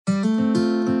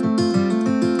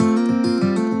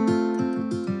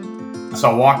So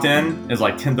I walked in, it was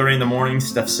like 10:30 in the morning,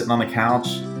 Steph's sitting on the couch.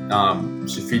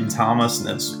 She's feeding Thomas, and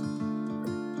it's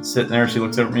sitting there. She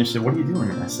looks over at me and she said, "What are you doing?"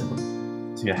 And I said,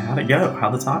 "How'd it go?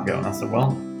 How'd the talk go?" And I said,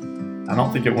 "Well, I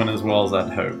don't think it went as well as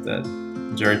I'd hoped. That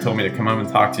Jerry told me to come home and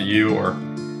talk to you or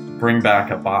bring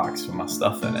back a box with my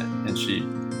stuff in it." And she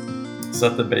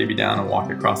set the baby down and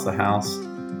walked across the house.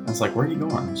 I was like, "Where are you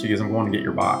going?" She goes, "I'm going to get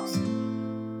your box."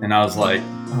 And I was like,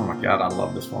 "Oh my God, I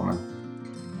love this woman."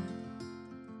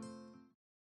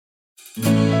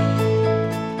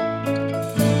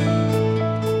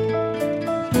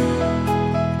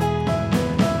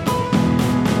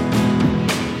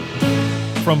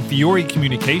 From Fiore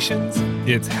Communications,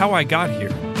 it's How I Got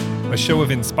Here, a show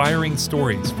of inspiring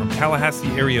stories from Tallahassee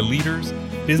area leaders,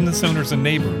 business owners, and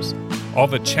neighbors, all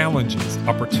the challenges,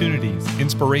 opportunities,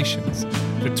 inspirations,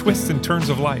 the twists and turns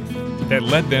of life that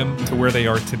led them to where they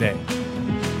are today.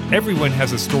 Everyone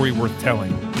has a story worth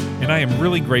telling, and I am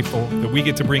really grateful that we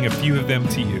get to bring a few of them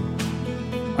to you.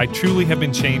 I truly have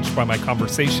been changed by my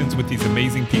conversations with these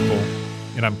amazing people,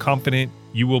 and I'm confident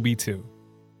you will be too.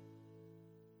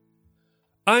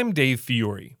 I'm Dave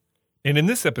Fiore, and in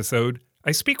this episode,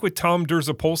 I speak with Tom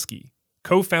Derzypolski,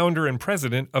 co-founder and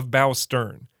president of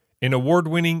BowStern, an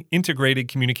award-winning integrated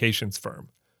communications firm.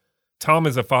 Tom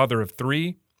is a father of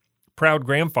 3, proud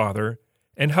grandfather,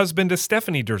 and husband to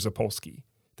Stephanie Derzypolski,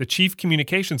 the chief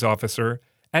communications officer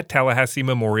at Tallahassee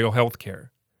Memorial Healthcare.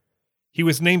 He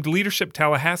was named Leadership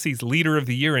Tallahassee's Leader of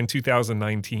the Year in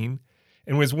 2019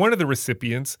 and was one of the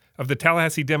recipients of the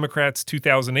Tallahassee Democrat's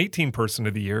 2018 Person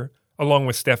of the Year, along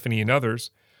with Stephanie and others,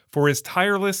 for his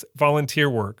tireless volunteer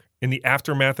work in the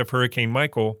aftermath of Hurricane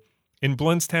Michael in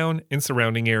Blountstown and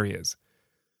surrounding areas.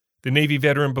 The Navy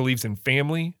veteran believes in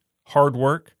family, hard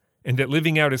work, and that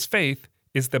living out his faith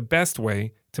is the best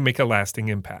way to make a lasting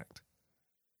impact.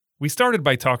 We started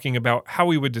by talking about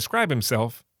how he would describe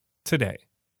himself today.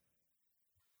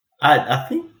 I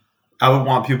think I would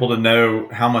want people to know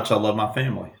how much I love my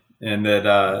family, and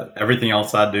that everything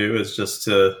else I do is just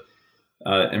to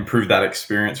improve that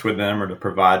experience with them or to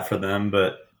provide for them.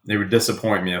 But it would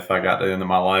disappoint me if I got to the end of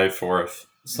my life, or if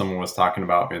someone was talking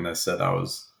about me and they said I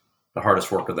was the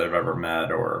hardest worker they've ever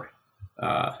met, or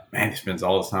man, he spends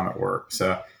all his time at work.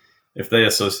 So if they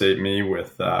associate me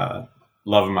with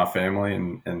loving my family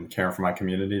and caring for my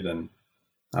community, then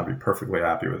I'd be perfectly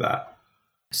happy with that.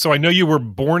 So I know you were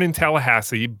born in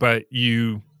Tallahassee, but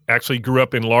you actually grew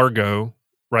up in Largo,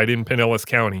 right in Pinellas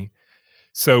County.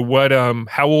 So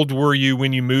how old were you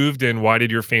when you moved, and why did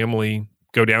your family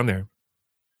go down there?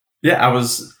 Yeah, I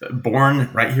was born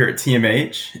right here at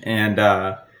TMH, and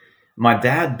my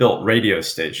dad built radio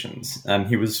stations, and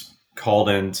he was called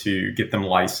in to get them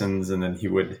licensed, and then he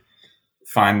would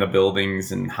find the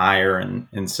buildings and hire.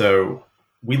 And so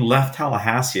we left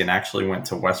Tallahassee and actually went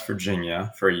to West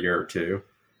Virginia for a year or two,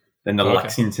 then to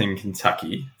Lexington,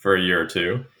 Kentucky for a year or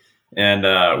two. And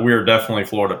we were definitely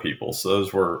Florida people. So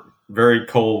those were very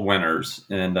cold winters.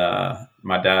 And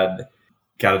my dad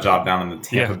got a job down in the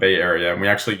Tampa Bay area. And we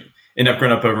actually ended up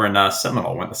growing up over in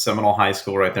Seminole, went to Seminole High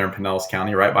School right there in Pinellas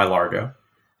County, right by Largo.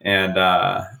 And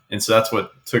so that's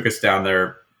what took us down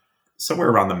there somewhere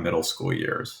around the middle school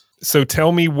years. So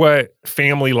tell me what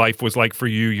family life was like for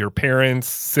you, your parents,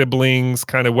 siblings,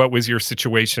 kind of what was your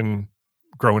situation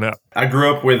growing up? I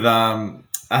grew up with, I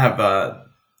have a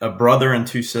brother and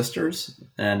 2 sisters,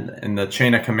 and in the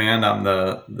chain of command, I'm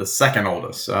the second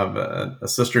oldest. So I have a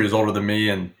sister who's older than me,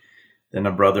 and then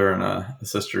a brother and a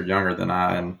sister younger than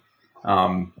I. And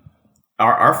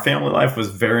our family life was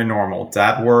very normal.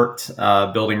 Dad worked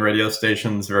building radio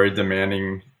stations, very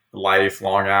demanding life,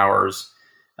 long hours,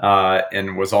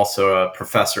 and was also a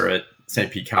professor at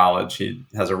St. Pete College. He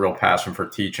has a real passion for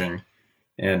teaching,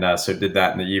 and so did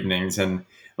that in the evenings. And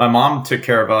my mom took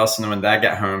care of us, and then when Dad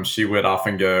got home, she would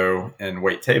often go and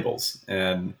wait tables.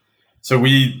 And so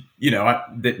we, I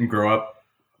didn't grow up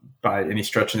by any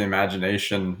stretch of the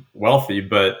imagination wealthy,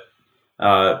 but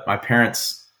my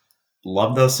parents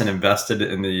loved us and invested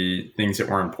in the things that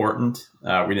were important.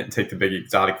 We didn't take the big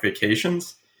exotic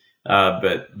vacations,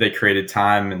 but they created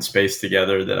time and space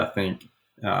together that I think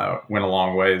went a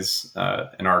long ways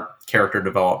in our character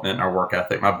development, our work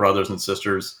ethic. My brothers and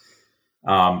sisters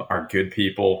are good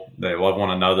people. They love one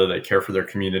another. They care for their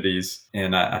communities.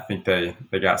 And I think they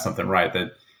got something right.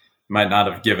 That might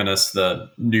not have given us the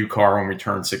new car when we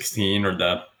turned 16 or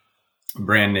the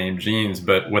brand name jeans,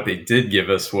 but what they did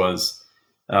give us was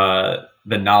the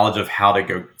knowledge of how to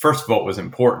go. First of all, it was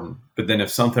important, but then if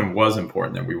something was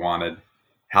important that we wanted,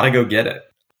 how to go get it.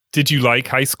 Did you like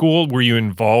high school? Were you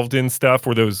involved in stuff?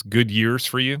 Were those good years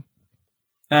for you?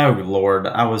 Oh, Lord,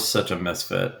 I was such a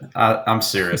misfit. I'm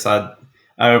serious. I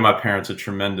owe my parents a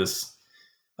tremendous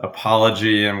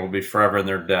apology and will be forever in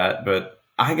their debt. But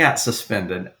I got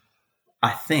suspended,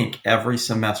 I think, every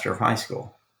semester of high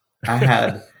school. I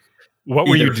had What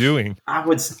were you doing? Now,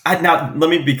 let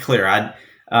me be clear.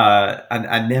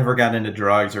 I never got into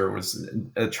drugs or was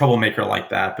a troublemaker like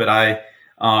that. But I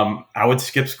would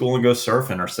skip school and go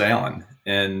surfing or sailing,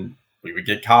 and we would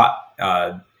get caught.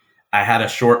 I had a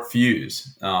short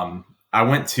fuse. I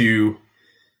went to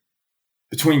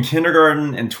between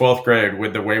kindergarten and 12th grade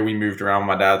with the way we moved around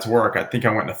my dad's work. I think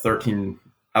I went to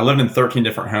I lived in 13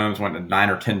 different homes, went to 9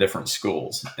 or 10 different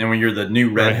schools. And when you're the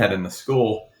new redhead in the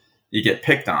school, you get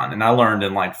picked on. And I learned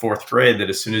in like 4th grade that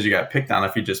as soon as you got picked on,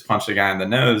 if you just punched a guy in the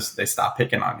nose, they stopped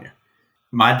picking on you.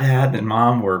 My dad and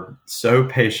mom were so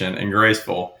patient and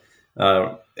graceful,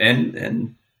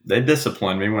 and they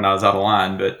disciplined me when I was out of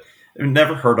line, but it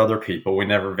never hurt other people. We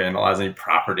never vandalized any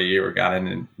property or got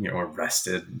in,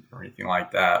 arrested or anything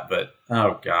like that. But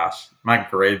oh gosh, my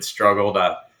grades struggled.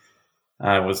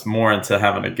 I was more into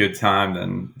having a good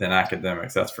time than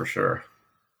academics. That's for sure.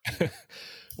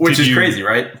 Which is crazy,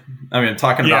 right? I mean, I'm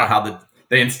talking about how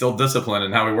they instilled discipline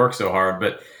and how we work so hard.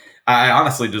 But I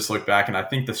honestly just look back and I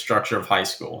think the structure of high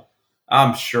school,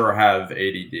 I'm sure have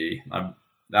ADD.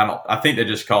 I think they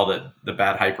just called it the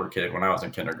bad hyper kid when I was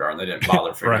in kindergarten. They didn't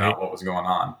bother figuring out what was going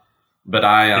on. But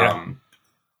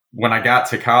when I got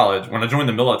to college, when I joined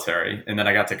the military and then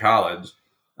I got to college,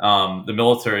 the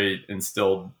military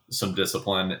instilled some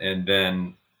discipline, and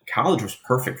then college was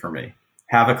perfect for me.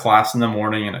 Have a class in the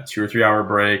morning and a 2 or 3 hour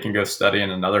break and go study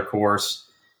in another course,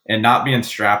 and not being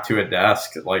strapped to a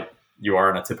desk like you are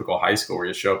in a typical high school where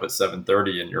you show up at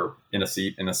 7:30 and you're in a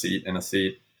seat.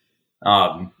 That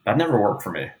never worked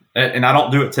for me. And I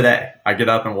don't do it today. I get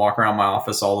up and walk around my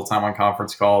office all the time on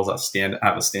conference calls. I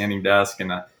have a standing desk,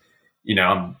 and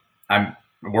I'm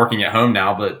working at home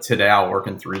now, but today I'll work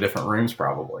in 3 different rooms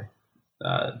probably.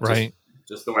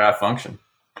 Just the way I function.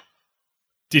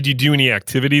 Did you do any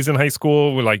activities in high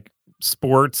school with like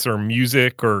sports or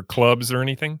music or clubs or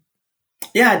anything?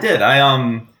 Yeah, I did.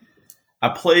 I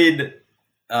played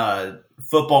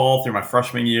football through my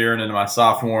freshman year and into my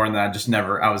sophomore, and then I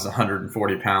was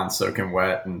 140 pounds soaking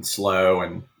wet and slow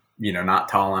and, not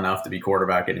tall enough to be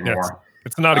quarterback anymore. Yeah,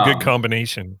 it's not a good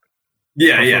combination.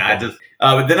 Yeah.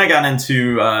 But then I got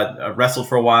into wrestled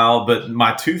for a while, but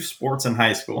my 2 sports in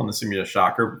high school, and this is going to be a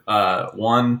shocker,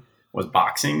 one was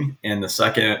boxing and the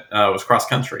second was cross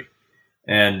country.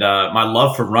 And my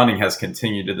love for running has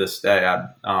continued to this day.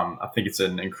 I think it's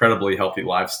an incredibly healthy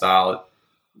lifestyle.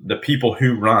 The people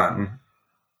who run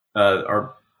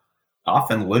are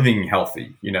often living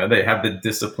healthy. They have the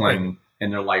discipline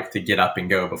in their life to get up and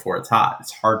go before it's hot.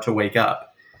 It's hard to wake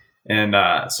up. And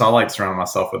so I like surrounding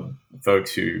myself with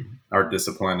folks who are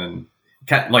disciplined and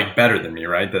kind of like better than me,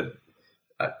 right? That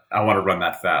I want to run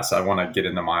that fast. I want to get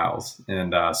into miles.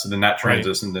 And so then that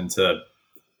transitioned into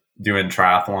doing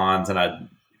triathlons, and I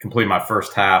completed my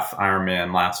first half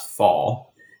Ironman last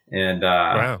fall. And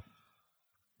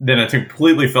then I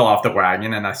completely fell off the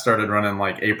wagon, and I started running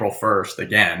like April 1st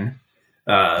again.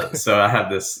 So I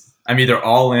have this, I'm either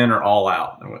all in or all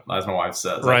out, as my wife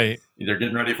says. Right. I'm either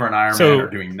getting ready for an Ironman or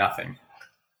doing nothing.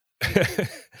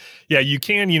 Yeah, you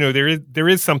can, there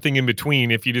is something in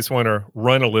between. If you just want to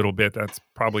run a little bit, that's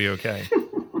probably okay.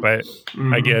 But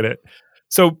I get it.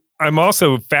 So I'm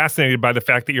also fascinated by the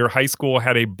fact that your high school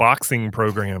had a boxing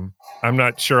program. I'm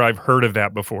not sure I've heard of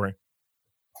that before.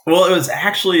 Well, it was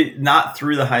actually not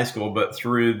through the high school, but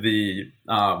through the,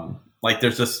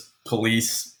 there's this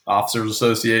police officers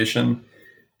association.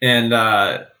 And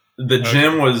the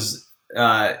gym was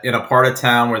in a part of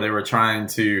town where they were trying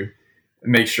to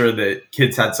make sure that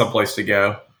kids had someplace to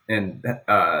go and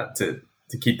to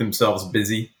keep themselves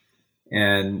busy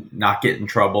and not get in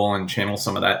trouble and channel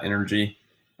some of that energy.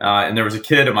 And there was a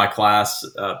kid in my class,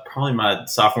 probably my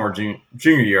sophomore,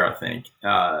 junior year, I think,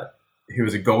 who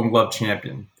was a Golden Glove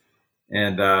champion.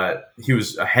 And he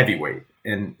was a heavyweight.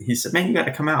 And he said, "Man, you got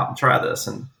to come out and try this."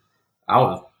 And I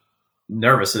was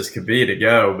nervous as could be to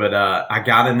go. But I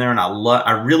got in there, and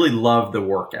I really loved the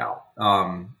workout.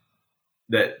 The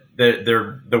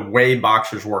way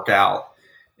boxers work out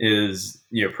is,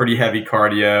 pretty heavy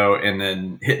cardio, and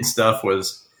then hitting stuff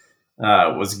was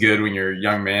good when you're a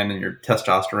young man and your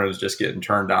testosterone is just getting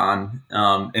turned on.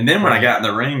 And then when I got in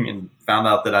the ring and found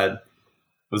out that I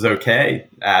was okay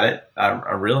at it,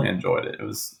 I really enjoyed it. It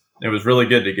was really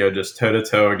good to go just toe to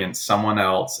toe against someone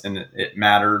else, and it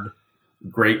mattered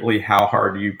greatly how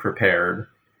hard you prepared,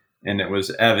 and it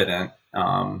was evident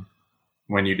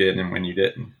when you did and when you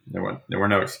didn't. There were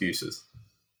no excuses.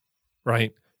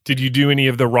 Right. Did you do any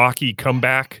of the Rocky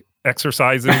comeback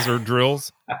exercises or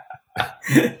drills?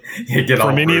 You get all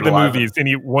From any of the brutalized. movies,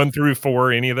 any 1 through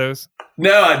 4, any of those?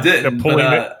 No, I The didn't.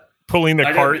 But pulling the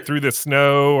I cart got through the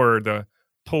snow, or the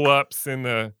pull-ups in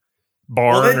the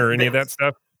well. barn, or any of that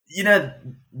stuff? You know,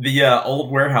 the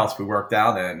old warehouse we worked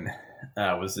out in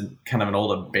was kind of an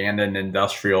old abandoned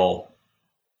industrial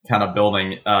kind of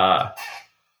building.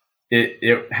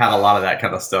 It had a lot of that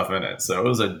kind of stuff in it, so it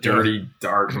was a dirty,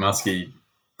 dark, musky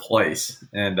place,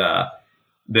 and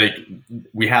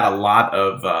we had a lot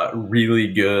of really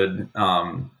good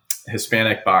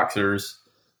Hispanic boxers,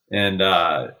 and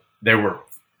they were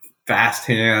fast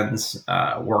hands,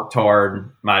 worked hard.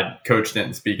 My coach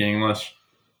didn't speak English,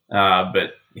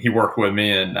 but he worked with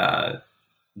me and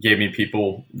gave me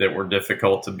people that were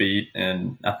difficult to beat.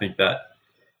 And I think that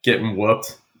getting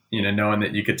whooped, knowing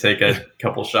that you could take a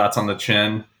couple shots on the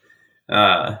chin,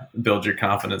 build your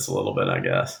confidence a little bit, I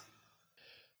guess.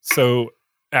 So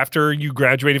after you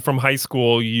graduated from high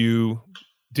school,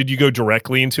 did you go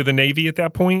directly into the Navy at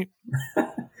that point?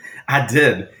 I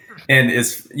did. And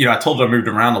I told you I moved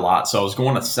around a lot. So I was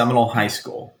going to Seminole High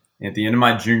School. At the end of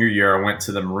my junior year, I went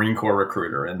to the Marine Corps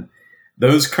recruiter, and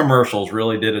those commercials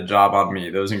really did a job on me.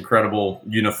 Those incredible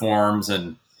uniforms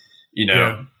and,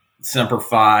 Semper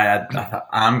Fi. I thought,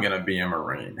 I'm going to be a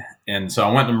Marine. And so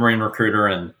I went to Marine recruiter,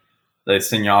 and they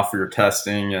send you off for your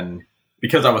testing. And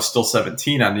because I was still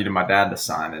 17, I needed my dad to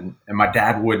sign. And my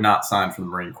dad would not sign for the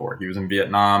Marine Corps. He was in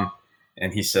Vietnam.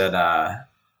 And he said,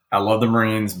 I love the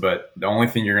Marines, but the only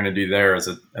thing you're going to do there is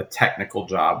a technical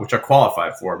job, which I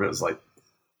qualified for, but it was like,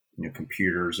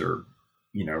 computers or,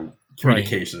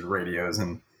 communications, radios,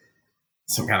 and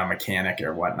some kind of mechanic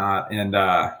or whatnot. And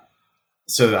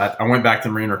so I went back to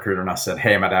the Marine recruiter and I said,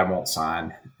 hey, my dad won't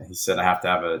sign. And he said, I have to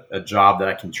have a job that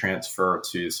I can transfer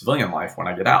to civilian life when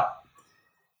I get out.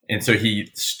 And so he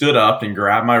stood up and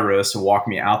grabbed my wrist and walked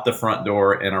me out the front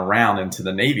door and around into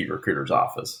the Navy recruiter's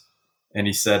office. And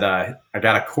he said, I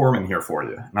got a corpsman here for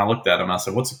you. And I looked at him and I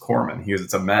said, what's a corpsman? He goes,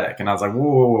 it's a medic. And I was like,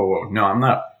 whoa. No,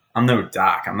 I'm no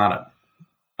doc. I'm not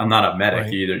a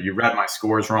medic either. You read my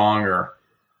scores wrong, or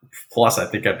plus I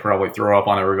think I'd probably throw up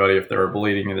on everybody if they were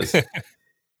bleeding. And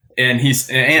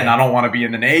I don't want to be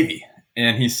in the Navy.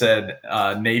 And he said,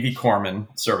 Navy corpsmen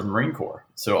serve in the Marine Corps.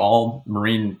 So all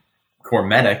Marine Corps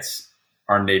medics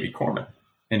are Navy corpsmen.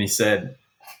 And he said,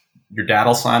 your dad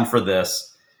will sign for this.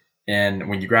 And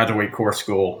when you graduate Corps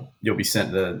school, you'll be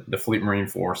sent to the Fleet Marine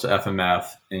Force, FMF,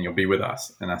 and you'll be with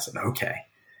us. And I said, okay.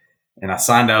 And I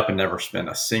signed up and never spent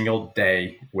a single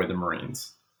day with the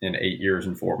Marines in 8 years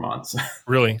and 4 months.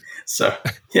 Really? So,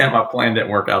 my plan didn't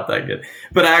work out that good.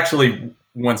 But actually,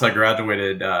 once I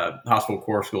graduated hospital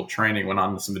Corps school training, went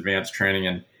on to some advanced training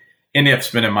and ended up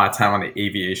spending my time on the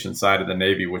aviation side of the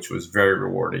Navy, which was very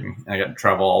rewarding. I got to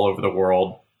travel all over the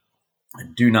world. I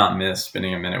do not miss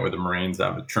spending a minute with the Marines. I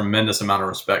have a tremendous amount of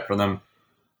respect for them.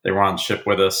 They were on ship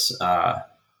with us.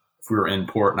 If we were in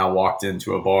port and I walked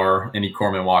into a bar, any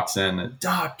corpsman walks in and,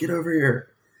 Doc, get over here.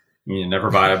 You never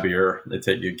buy a beer. They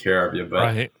take good care of you.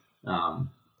 But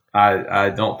I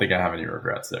don't think I have any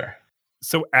regrets there.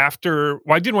 So I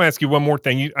did want to ask you one more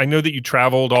thing. I know that you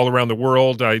traveled all around the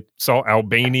world. I saw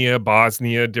Albania,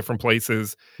 Bosnia, different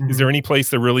places. Mm-hmm. Is there any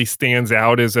place that really stands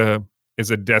out as a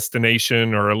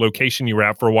destination or a location you were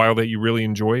at for a while that you really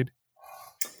enjoyed?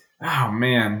 Oh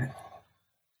man,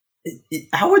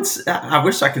 I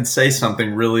wish I could say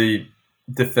something really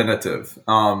definitive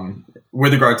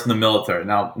with regard to the military.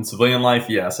 Now, in civilian life,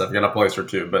 yes, I've got a place or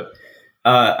two, but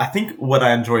I think what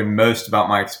I enjoy most about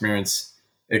my experience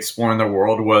exploring the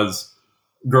world was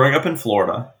growing up in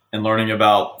Florida and learning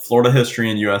about Florida history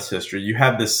and U.S. history. You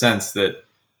have this sense that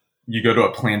you go to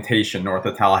a plantation north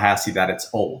of Tallahassee that it's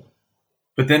old.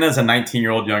 But then as a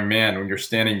 19-year-old young man, when you're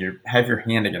standing, you have your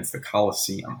hand against the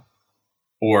Colosseum,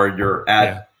 or you're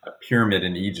at a pyramid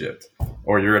in Egypt,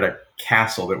 or you're at a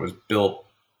castle that was built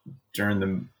during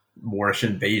the Moorish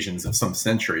invasions of some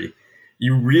century,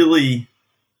 you really,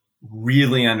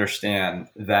 really understand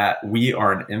that we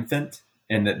are an infant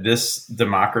and that this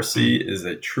democracy is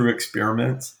a true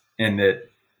experiment and that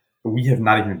we have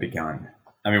not even begun.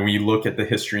 I mean, when you look at the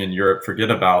history in Europe,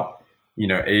 forget about,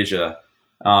 Asia.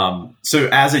 So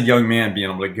as a young man,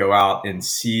 being able to go out and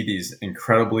see these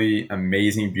incredibly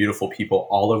amazing, beautiful people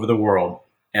all over the world,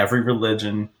 every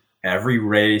religion, every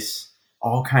race,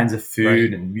 all kinds of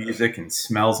food and music and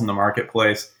smells in the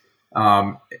marketplace,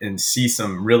 and see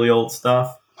some really old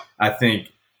stuff. I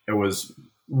think it was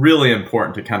really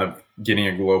important to kind of getting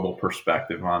a global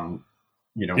perspective on,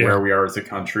 where we are as a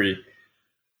country,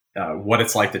 what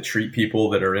it's like to treat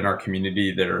people that are in our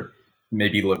community that are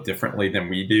maybe live differently than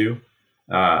we do.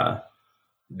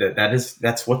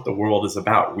 that's what the world is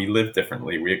about. We live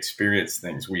differently. We experience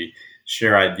things. We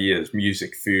share ideas,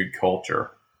 music, food,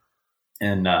 culture.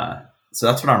 And so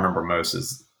that's what I remember most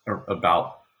is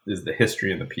the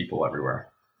history and the people everywhere.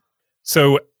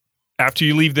 So after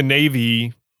you leave the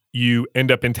Navy, you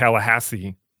end up in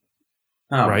Tallahassee,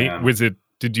 right? Man.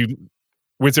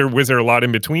 Was there a lot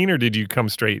in between, or did you come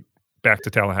straight back to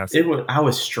Tallahassee? I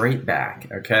was straight back,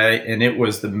 okay? And it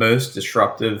was the most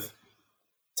disruptive,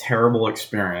 terrible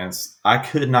experience. I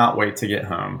could not wait to get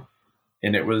home.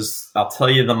 And it was, I'll tell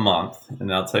you the month,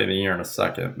 and I'll tell you the year in a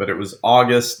second, but it was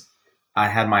August. I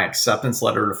had my acceptance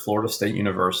letter to Florida State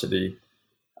University.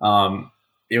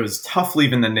 It was tough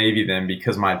leaving the Navy then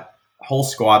because my whole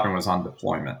squadron was on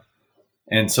deployment.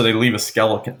 And so they leave a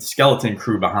skeleton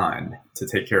crew behind to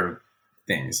take care of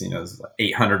things. There's like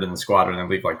 800 in the squadron and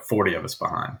leave like 40 of us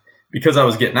behind. Because I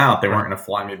was getting out, they weren't going to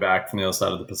fly me back from the other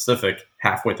side of the Pacific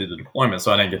halfway through the deployment,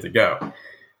 so I didn't get to go.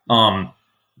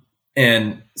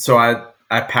 And so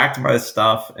I packed my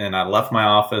stuff and I left my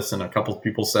office and a couple of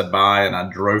people said bye and I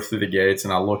drove through the gates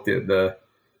and I looked at the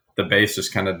base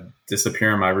just kind of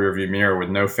disappear in my rearview mirror with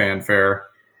no fanfare.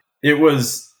 It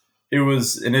was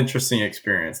an interesting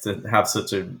experience to have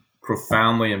such a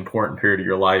profoundly important period of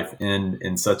your life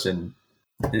in such an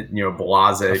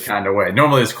blasé kind of way.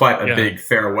 Normally it's quite a big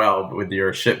farewell with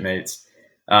your shipmates.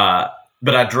 But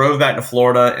I drove back to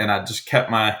Florida and I just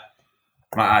kept my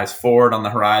eyes forward on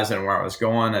the horizon where I was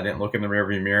going. I didn't look in the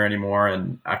rearview mirror anymore,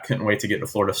 and I couldn't wait to get to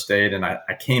Florida State. And I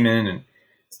came in and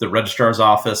to the registrar's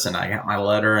office, and I got my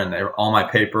letter and all my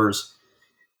papers.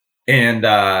 And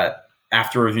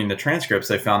after reviewing the transcripts,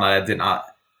 they found that I did not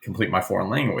complete my foreign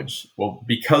language. Well,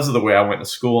 because of the way I went to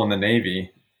school in the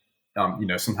Navy,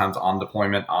 sometimes on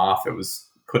deployment, off, it was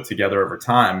put together over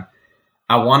time.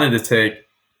 I wanted to take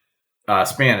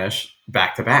Spanish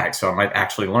back to back, so I might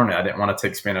actually learn it. I didn't want to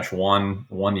take Spanish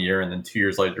one year and then 2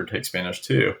 years later take Spanish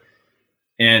 2.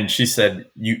 And she said,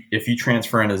 if you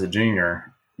transfer in as a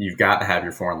junior, you've got to have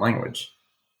your foreign language.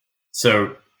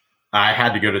 So I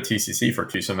had to go to TCC for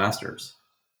 2 semesters.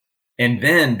 And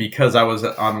then because I was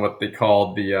on what they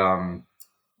called the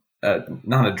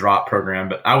not a drop program,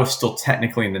 but I was still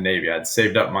technically in the Navy. I'd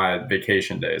saved up my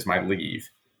vacation days, my leave,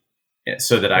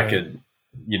 so that I could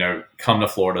come to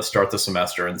Florida, start the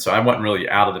semester. And so I wasn't really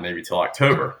out of the Navy till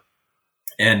October.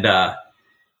 And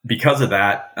because of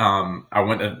that, I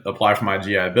went to apply for my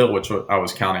GI Bill, which I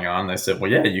was counting on. They said,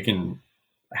 well, yeah, you can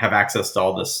have access to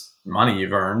all this money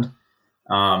you've earned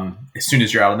as soon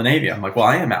as you're out of the Navy. I'm like, well,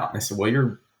 I am out. And they said, well,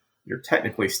 you're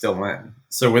technically still in.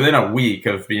 So within a week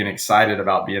of being excited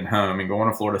about being home and going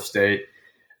to Florida State,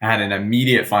 I had an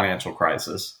immediate financial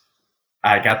crisis.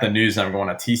 I got the news that I'm going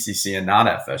to TCC and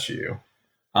not FSU.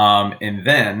 And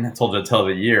then I told you to tell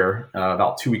the year,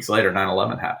 about 2 weeks later,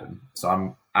 9/11 happened.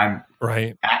 So I'm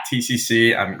right at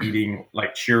TCC. I'm eating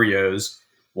like Cheerios,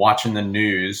 watching the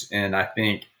news. And I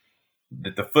think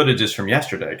that the footage is from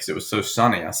yesterday because it was so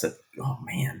sunny. I said, oh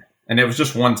man. And it was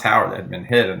just one tower that had been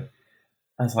hit. And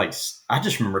I was like, I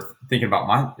just remember thinking about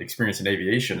my experience in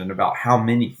aviation and about how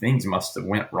many things must have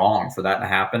went wrong for that to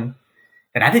happen.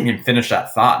 And I didn't even finish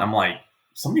that thought. And I'm like,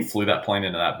 somebody flew that plane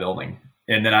into that building.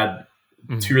 And then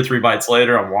 2 or 3 bites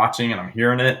later, I'm watching and I'm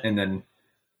hearing it. And then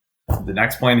the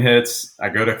next plane hits. I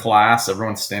go to class.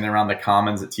 Everyone's standing around the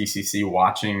commons at TCC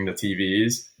watching the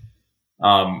TVs.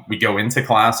 We go into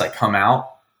class. I come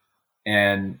out.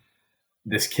 And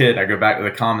this kid, I go back to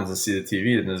the commons to see the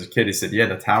TV. And there's a kid, he said, yeah,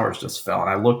 the towers just fell. And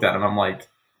I looked at him. I'm like,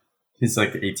 he's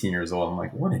like 18 years old. I'm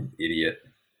like, what an idiot.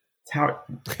 Tower.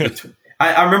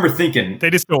 I remember thinking.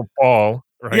 They just don't fall.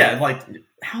 Right? Yeah, like,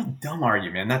 how dumb are you,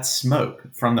 man? That's smoke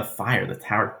from the fire. The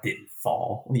tower didn't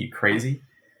fall. What are you, crazy?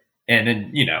 And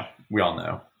then, we all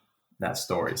know that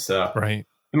story. So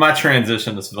my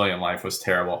transition to civilian life was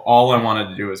terrible. All I wanted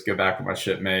to do was go back with my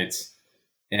shipmates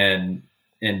and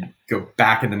go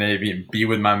back in the Navy and be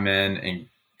with my men and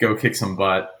go kick some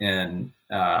butt. And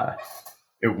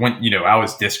it went, I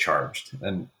was discharged.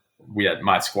 And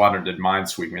my squadron did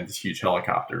minesweeping with these huge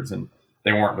helicopters. And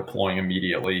they weren't deploying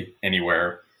immediately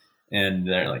anywhere. And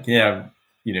they're like, yeah,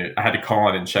 I had to call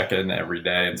in and check in every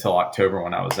day until October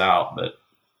when I was out. But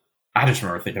I just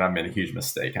remember thinking I made a huge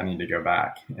mistake. I need to go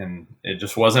back. And it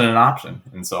just wasn't an option.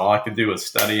 And so all I could do was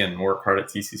study and work hard at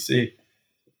TCC,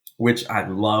 which I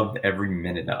loved every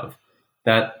minute of.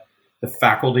 That the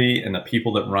faculty and the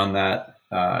people that run that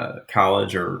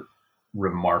college are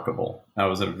remarkable. I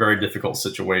was in a very difficult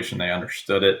situation. They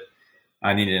understood it.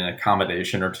 I needed an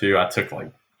accommodation or 2. I took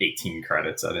like 18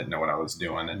 credits. I didn't know what I was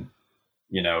doing. And,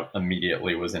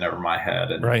 immediately was in over my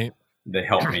head. And they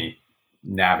helped me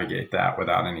navigate that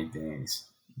without any dings.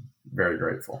 Very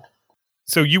grateful.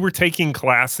 So you were taking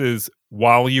classes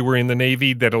while you were in the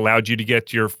Navy that allowed you to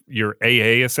get your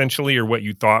AA essentially, or what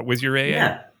you thought was your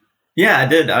AA? Yeah, I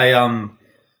did. A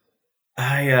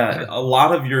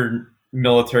lot of your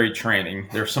military training,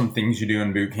 there's some things you do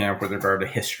in boot camp with regard to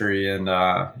history, and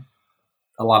a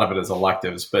lot of it is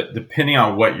electives. But depending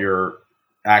on what your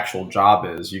actual job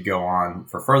is, you go on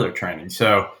for further training.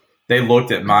 So they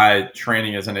looked at my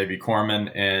training as a Navy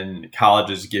corpsman, and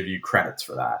colleges give you credits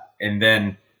for that. And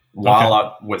then while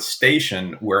I was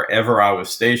stationed, wherever I was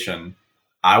stationed,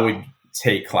 I would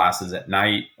take classes at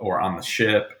night or on the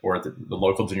ship or at the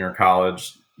local junior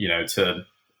college,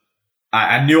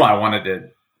 I knew I wanted to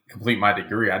complete my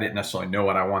degree. I didn't necessarily know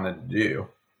what I wanted to do.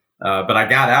 But I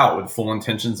got out with full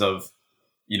intentions of,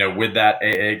 with that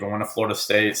AA, going to Florida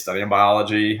State, studying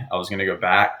biology. I was going to go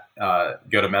back,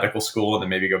 go to medical school, and then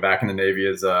maybe go back in the Navy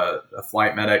as a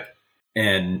flight medic.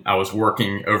 And I was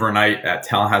working overnight at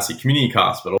Tallahassee Community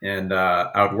Hospital, and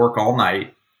I would work all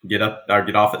night.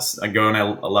 I'd go in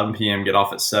at 11 p.m., get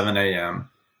off at 7 a.m.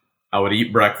 I would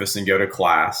eat breakfast and go to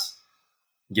class,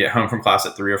 get home from class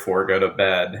at 3 or 4, go to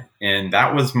bed. And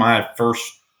that was my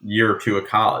first year or two of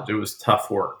college. It was tough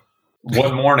work.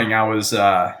 One morning I was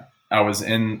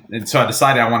in, and so I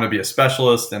decided I wanted to be a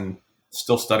specialist and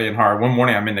still studying hard. One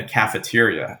morning I'm in the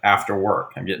cafeteria after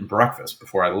work. I'm getting breakfast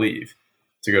before I leave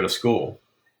to go to school.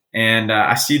 And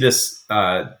I see this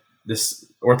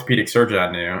orthopedic surgeon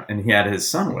I knew, and he had his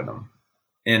son with him.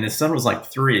 And his son was like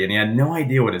 3, and he had no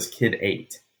idea what his kid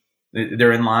ate.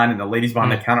 They're in line, and the ladies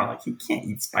behind the counter are like, he can't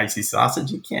eat spicy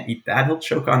sausage. He can't eat that. He'll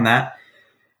choke on that.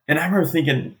 And I remember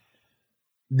thinking,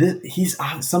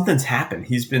 something's happened.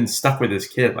 He's been stuck with his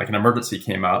kid. Like an emergency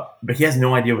came up, but he has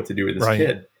no idea what to do with his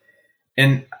kid.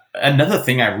 And another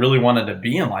thing I really wanted to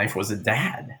be in life was a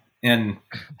dad. And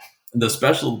the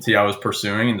specialty I was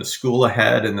pursuing and the school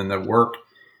ahead, and then the work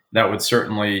that would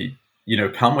certainly,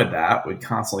 come with that, would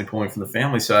constantly pull me from the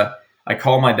family. So I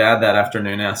called my dad that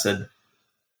afternoon and I said,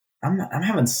 I'm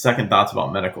having second thoughts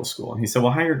about medical school. And he said,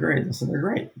 well, how are your grades? I said, they're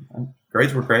great.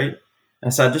 Grades were great. And I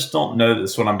said, I just don't know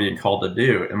this is what I'm being called to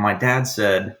do. And my dad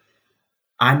said,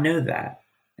 I know that.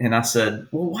 And I said,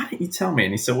 well, why didn't you tell me?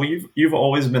 And he said, well, you've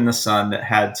always been the son that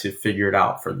had to figure it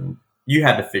out for them. You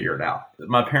had to figure it out.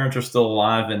 My parents are still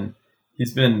alive, and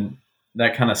he's been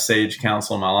that kind of sage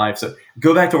counsel in my life. So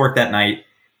go back to work that night.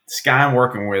 This guy I'm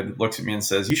working with looks at me and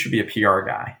says, you should be a PR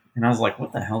guy. And I was like,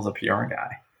 what the hell's a PR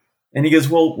guy? And he goes,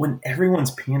 well, when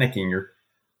everyone's panicking, you're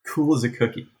cool as a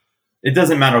cookie. It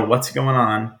doesn't matter what's going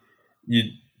on.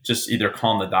 You just either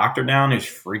calm the doctor down who's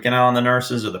freaking out on the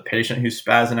nurses, or the patient who's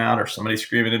spazzing out, or somebody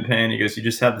screaming in pain. He goes, you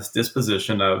just have this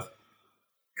disposition of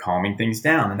calming things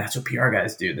down. And that's what PR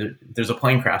guys do. There's a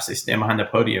plane crash. They stand behind the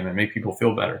podium and make people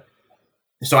feel better.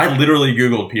 So I literally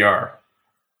Googled PR,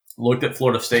 looked at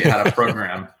Florida State had a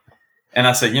program, and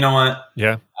I said, you know what?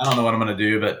 Yeah. I don't know what I'm going to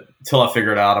do, but until I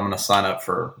figure it out, I'm going to sign up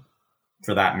for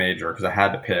that major, because I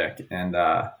had to pick. And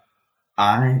I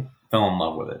fell in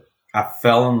love with it. I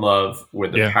fell in love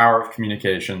with the power of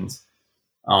communications.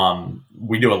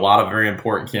 We do a lot of very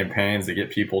important campaigns to get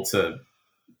people to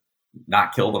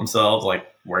not kill themselves, like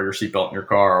wear your seatbelt in your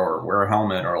car, or wear a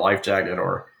helmet or a life jacket,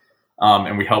 or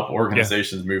and we help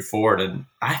organizations move forward. And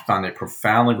I find it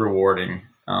profoundly rewarding.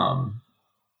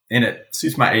 And it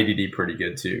suits my ADD pretty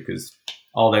good too, because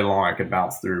all day long I could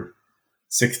bounce through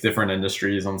 6 different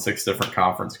industries on 6 different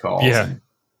conference calls. Yeah. And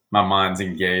my mind's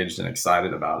engaged and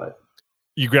excited about it.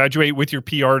 You graduate with your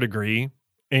PR degree.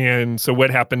 And so what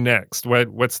happened next?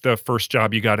 What's the first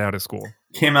job you got out of school?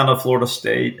 Came out of Florida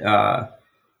State.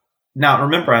 Now,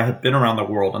 remember, I had been around the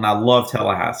world, and I love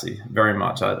Tallahassee very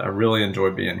much. I really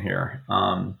enjoy being here.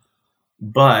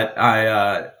 But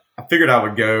I figured I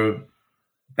would go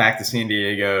back to San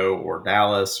Diego or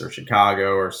Dallas or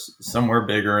Chicago or somewhere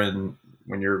bigger, and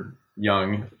when you're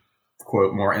young,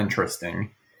 quote, more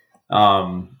interesting.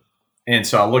 And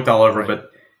so I looked all over,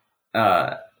 but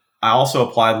I also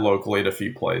applied locally to a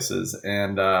few places.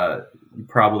 And you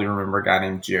probably remember a guy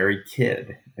named Jerry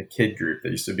Kidd, a kid group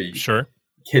that used to be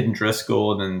Kid and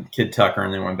Driscoll, and then Kid Tucker,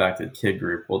 and then went back to the kid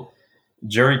group. Well,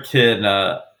 Jerry Kidd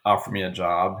offered me a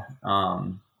job.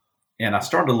 And I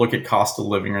started to look at cost of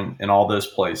living in all those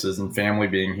places, and family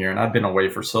being here. And I've been away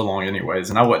for so long anyways,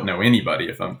 and I wouldn't know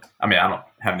anybody I don't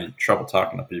have any trouble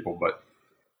talking to people, but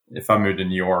if I moved to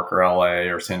New York or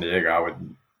LA or San Diego, I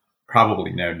would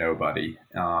probably know nobody.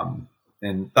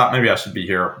 And thought maybe I should be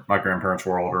here. My grandparents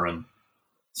were older, and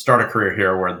start a career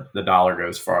here where the dollar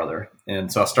goes farther.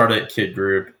 And so I started at Kid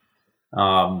Group,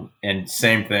 and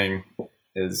same thing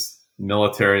as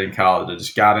military and college. I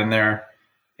just got in there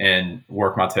and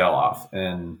worked my tail off.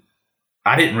 And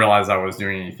I didn't realize I was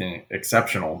doing anything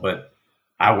exceptional, but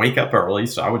I wake up early,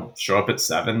 so I would show up at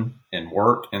 7 and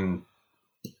work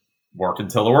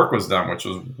until the work was done, which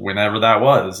was whenever that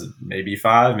was, maybe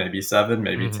 5, maybe 7,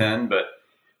 maybe 10. But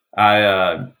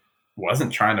I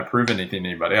wasn't trying to prove anything to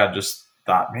anybody. I just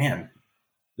thought, man,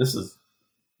 this is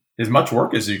as much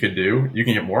work as you could do. You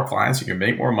can get more clients, you can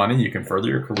make more money, you can further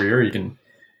your career.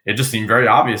 It just seemed very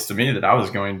obvious to me that I was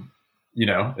going,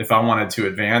 if I wanted to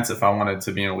advance, if I wanted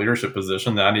to be in a leadership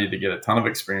position, that I needed to get a ton of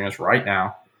experience right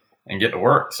now and get to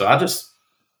work. So I just,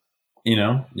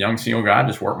 young single guy,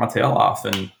 just worked my tail off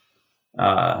and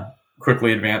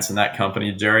quickly advanced in that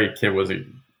company. Jerry Kidd was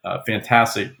a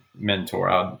fantastic mentor.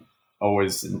 I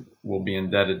always will be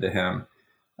indebted to him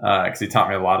because he taught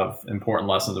me a lot of important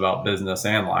lessons about business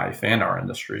and life and our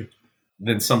industry.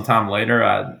 Then sometime later,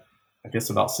 I guess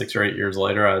about 6 or 8 years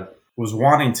later, I was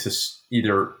wanting to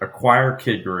either acquire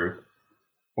Kidd Group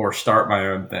or start my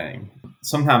own thing.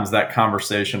 Sometimes that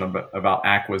conversation about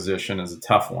acquisition is a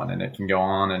tough one, and it can go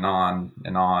on and on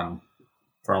and on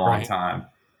for a long time.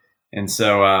 And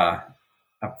so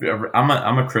I'm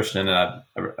a Christian, and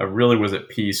I really was at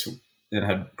peace and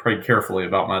had prayed carefully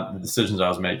about the decisions I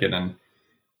was making. And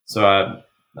so I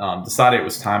decided it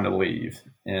was time to leave.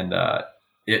 And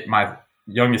my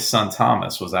youngest son,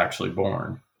 Thomas, was actually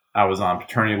born. I was on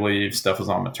paternity leave. Steph was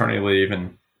on maternity leave.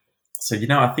 And so,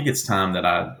 I think it's time that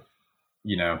I,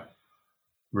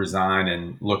 resign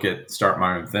and start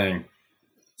my own thing.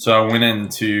 So I went in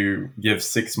to give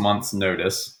 6 months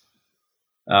notice.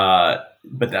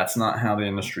 But that's not how the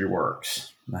industry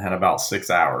works. I had about 6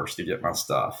 hours to get my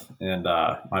stuff. And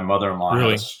my mother-in-law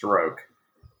had a stroke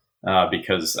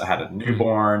because I had a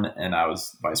newborn and I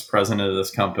was vice president of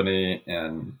this company,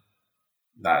 and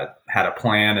I had a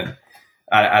plan. And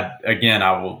I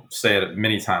will say it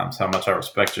many times how much I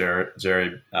respect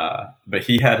Jerry, but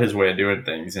he had his way of doing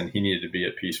things, and he needed to be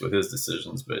at peace with his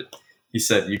decisions. But he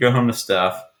said, you go home to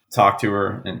Steph, talk to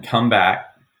her, and come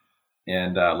back,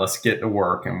 and let's get to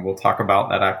work, and we'll talk about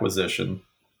that acquisition,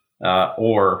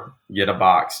 or get a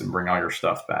box and bring all your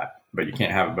stuff back. But you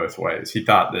can't have it both ways. He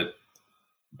thought that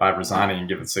by resigning and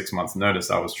giving 6 months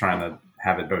notice, I was trying to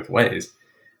have it both ways.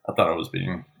 I thought I was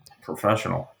being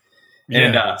professional.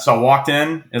 Yeah. And so I walked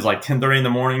in. It was like 10:30 in the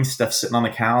morning. Steph's sitting on the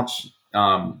couch.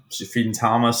 She's feeding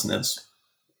Thomas, and it's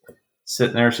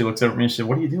sitting there. She looks over at me and she said,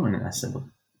 "What are you doing?" And I said,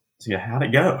 "How'd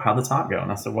it go? How'd the talk go?"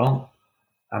 And I said, "Well,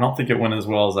 I don't think it went as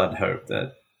well as I'd hoped.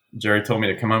 That Jerry told me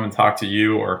to come home and talk to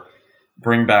you or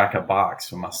bring back a box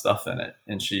with my stuff in it."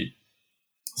 And she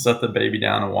set the baby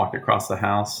down and walked across the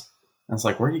house. And I was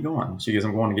like, "Where are you going?" She goes,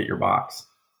 "I'm going to get your box."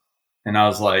 And I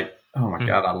was like, "Oh my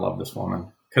God, I love this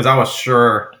woman." Because I was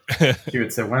sure she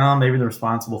would say, well, maybe the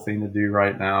responsible thing to do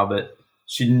right now. But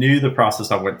she knew the process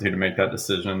I went through to make that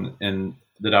decision, and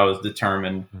that I was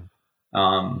determined.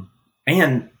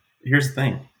 And here's the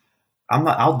thing.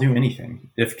 I'll do anything.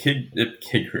 If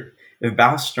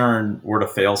BowStern were to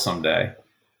fail someday,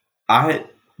 I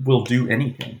will do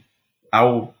anything.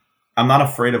 I'm not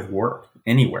afraid of work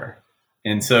anywhere.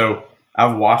 And so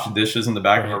I've washed dishes in the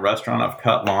back of a restaurant. I've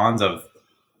cut lawns. I've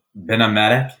been a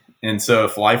medic. And so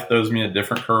if life throws me a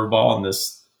different curveball and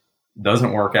this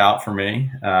doesn't work out for me,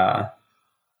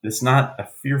 it's not a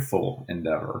fearful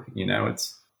endeavor.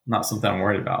 It's not something I'm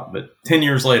worried about. But 10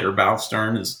 years later,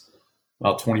 BowStern is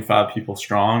about 25 people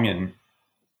strong. And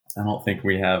I don't think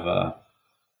we're going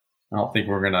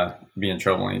to be in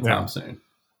trouble anytime soon.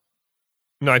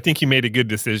 No, I think you made a good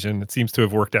decision. It seems to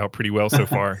have worked out pretty well so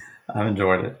far. I've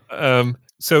enjoyed it.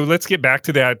 So let's get back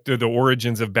to that, the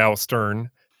origins of BowStern.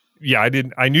 Yeah,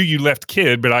 I knew you left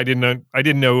Kidd, but I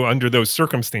didn't know under those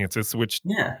circumstances, which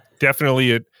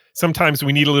definitely sometimes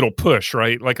we need a little push,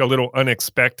 right? Like a little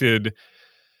unexpected,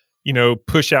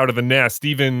 push out of the nest,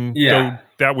 even though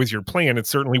that was your plan. It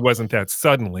certainly wasn't that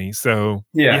suddenly. So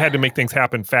you had to make things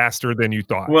happen faster than you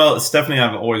thought. Well, Stephanie and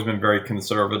I have always been very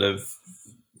conservative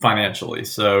financially.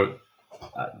 So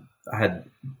I had,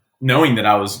 knowing that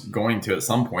I was going to at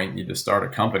some point need to start a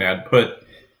company, I'd put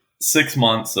 6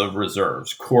 months of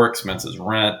reserves, core expenses,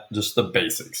 rent, just the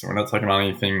basics. We're not talking about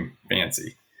anything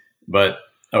fancy, but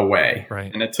away.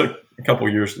 Right. And it took a couple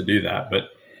of years to do that.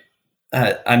 But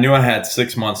I knew I had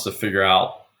 6 months to figure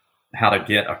out how to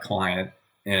get a client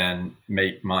and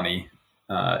make money.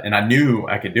 And I knew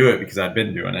I could do it because I'd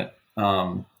been doing it.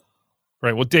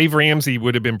 Right. Well, Dave Ramsey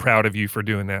would have been proud of you for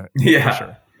doing that. Yeah. For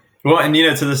sure. Well, and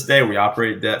to this day, we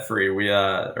operate debt-free. We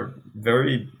are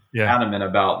very adamant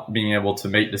about being able to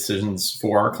make decisions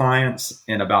for our clients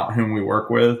and about whom we work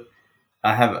with.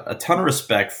 I have a ton of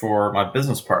respect for my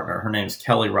business partner. Her name's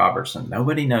Kelly Robertson.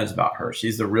 Nobody knows about her.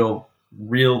 She's the real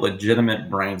legitimate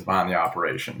brains behind the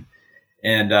operation.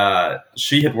 And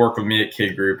she had worked with me at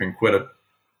Kidd Group and quit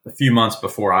a few months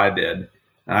before I did.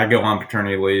 And I go on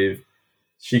paternity leave.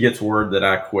 She gets word that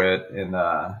I quit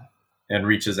and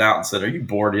reaches out and said, "Are you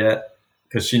bored yet?"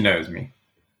 Because she knows me.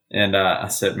 And I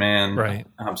said, "Man, Right.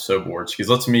 I'm so bored." She goes,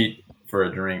 "Let's meet for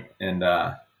a drink." And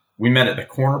we met at the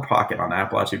Corner Pocket on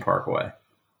Appalachian Parkway.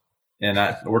 And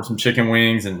I ordered some chicken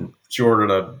wings, and she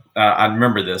ordered I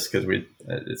remember this because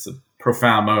it's a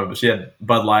profound moment, but she had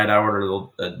Bud Light. I ordered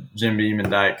a Jim Beam and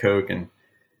Diet Coke, and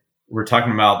we're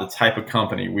talking about the type of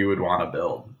company we would want to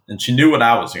build. And she knew what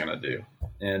I was going to do.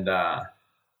 And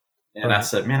Right. I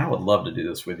said, "Man, I would love to do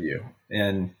this with you."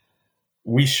 And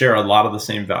we share a lot of the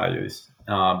same values,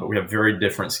 but we have very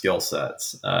different skill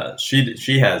sets.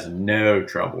 She has no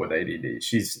trouble with ADD.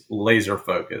 She's laser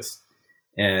focused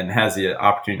and has the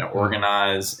opportunity to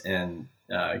organize and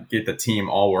get the team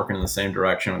all working in the same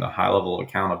direction with a high level of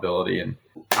accountability. And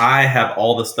I have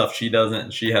all the stuff she doesn't,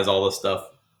 and she has all the stuff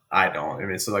I don't. I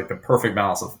mean, it's like the perfect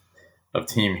balance of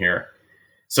team here.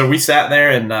 So we sat there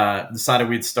and decided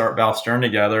we'd start BowStern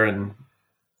together and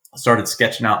started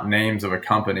sketching out names of a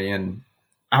company. And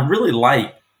I really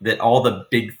like that all the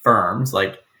big firms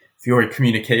like Fiore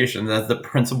Communications has the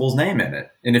principal's name in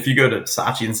it. And if you go to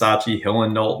Saatchi & Saatchi, Hill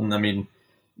 & Knowlton, I mean,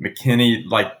 McKinney,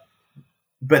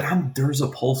 but I'm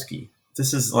Derzypolski.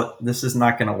 This is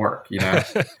not going to work, you know.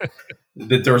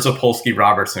 The Derzypolski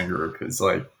Robertson Group is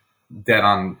like dead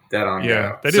on.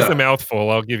 Yeah, that is a mouthful.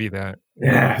 I'll give you that.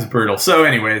 Yeah, it's brutal. So,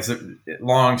 anyways,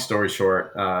 long story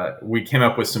short, we came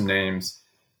up with some names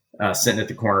sitting at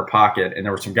the Corner Pocket, and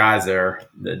there were some guys there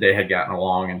that they had gotten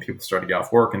along, and people started to get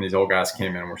off work, and these old guys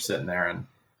came in and were sitting there, and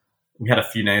we had a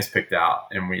few names picked out,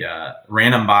 and we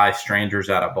ran them by strangers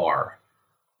at a bar,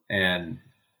 and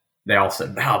they all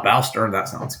said, "Wow, BowStern, that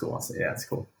sounds cool." I said, "Yeah, it's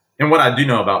cool." And what I do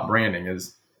know about branding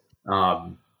is,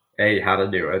 A, how to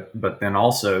do it, but then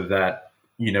also that,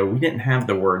 we didn't have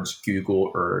the words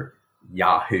Google or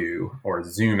Yahoo or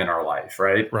Zoom in our life,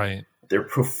 right? Right. They're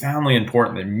profoundly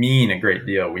important. They mean a great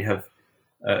deal. We have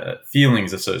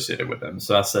feelings associated with them.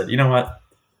 So I said, you know what?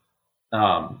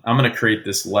 I'm going to create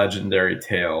this legendary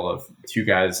tale of two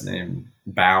guys named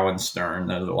Bow and Stern.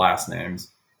 Those are the last names.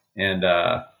 And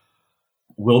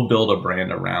we'll build a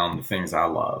brand around the things I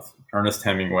love. Ernest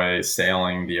Hemingway,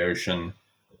 sailing, the ocean.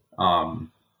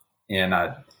 And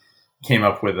I came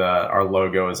up with our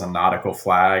logo as a nautical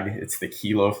flag. It's the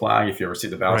kilo flag. If you ever see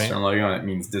the BowStern logo, and it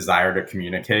means desire to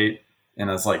communicate. And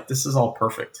I was like, this is all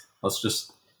perfect.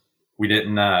 We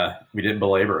didn't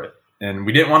belabor it, and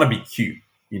we didn't want to be cute.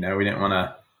 We didn't want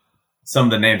to. Some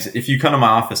of the names. If you come to my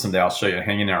office someday, I'll show you.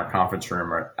 Hanging in our conference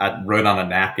room, or I wrote on a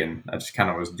napkin. I just kind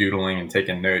of was doodling and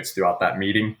taking notes throughout that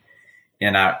meeting.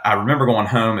 And I remember going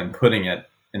home and putting it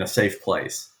in a safe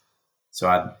place.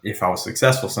 So if I was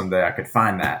successful someday, I could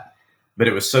find that. But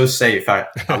it was so safe, I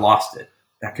lost it.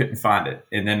 I couldn't find it.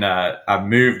 And then I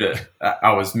moved it.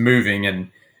 I was moving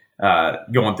and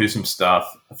going through some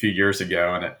stuff a few years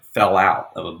ago, and it fell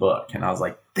out of a book. And I was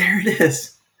like, there it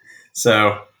is.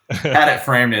 So had it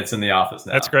framed. It's in the office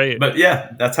now. That's great. But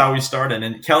yeah, that's how we started.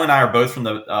 And Kelly and I are both from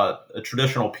a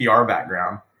traditional PR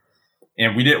background.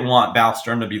 And we didn't want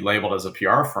BowStern to be labeled as a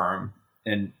PR firm.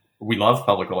 And we love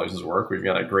public relations work. We've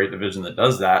got a great division that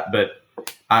does that. But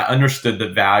I understood the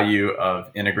value of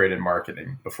integrated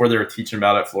marketing. Before they were teaching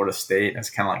about it at Florida State, and it's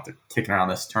kind of like they're kicking around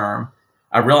this term,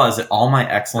 I realized that all my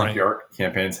excellent PR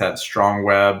campaigns had strong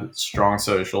web, strong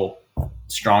social,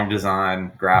 strong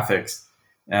design, graphics.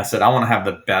 And I said, I want to have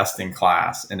the best in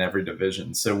class in every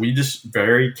division. So we just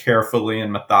very carefully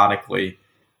and methodically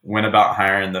went about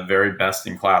hiring the very best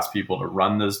in class people to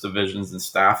run those divisions and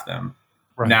staff them.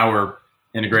 Right. Now we're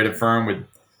integrated firm with,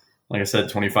 like I said,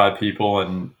 25 people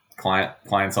and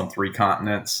clients on 3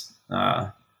 continents.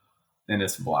 And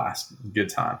it's a blast. Good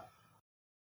time.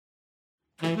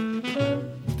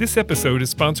 This episode is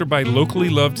sponsored by Locally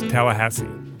Loved Tallahassee,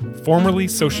 formerly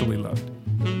Socially Loved.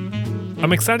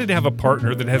 I'm excited to have a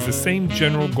partner that has the same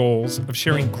general goals of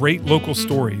sharing great local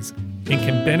stories and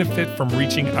can benefit from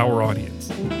reaching our audience.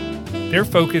 Their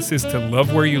focus is to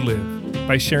love where you live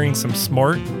by sharing some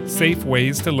smart, safe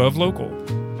ways to love local.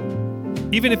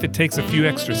 Even if it takes a few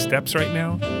extra steps right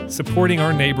now, supporting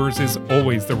our neighbors is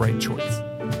always the right choice.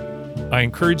 I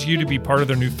encourage you to be part of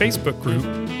their new Facebook group,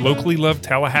 Locally Loved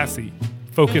Tallahassee,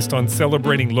 focused on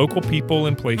celebrating local people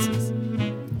and places.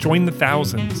 Join the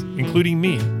thousands, including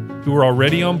me, who are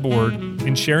already on board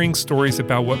and sharing stories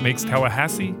about what makes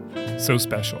Tallahassee so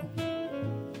special.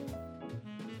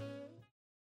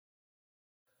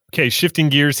 Okay, shifting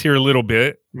gears here a little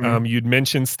bit. You'd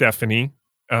mentioned Stephanie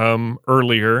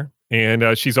earlier,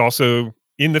 and she's also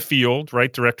in the field,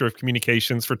 right? Director of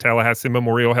Communications for Tallahassee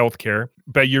Memorial Healthcare.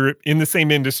 But you're in the same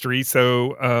industry,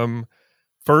 so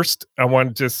First, I want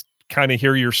to just kind of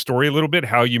hear your story a little bit,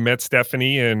 how you met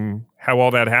Stephanie and how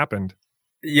all that happened.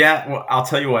 Yeah, well, I'll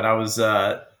tell you what. I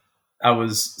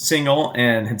was single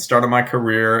and had started my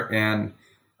career, and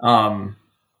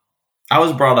I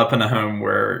was brought up in a home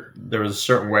where there was a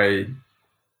certain way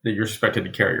that you're expected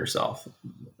to carry yourself.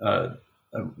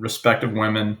 Respect of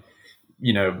women,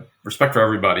 respect for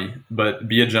everybody, but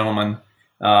be a gentleman.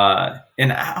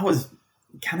 And I was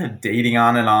kind of dating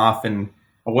on and off, and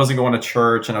I wasn't going to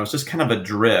church, and I was just kind of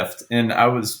adrift. And I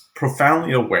was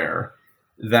profoundly aware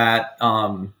that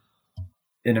an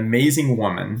amazing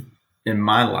woman in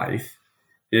my life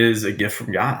is a gift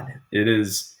from God. It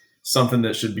is something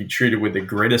that should be treated with the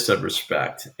greatest of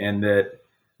respect, and that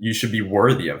you should be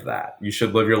worthy of that. You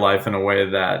should live your life in a way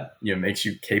that makes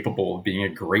you capable of being a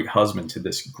great husband to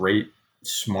this great,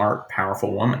 smart,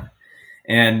 powerful woman.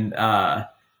 And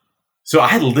so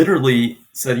I literally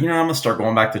said, I'm going to start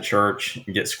going back to church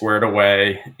and get squared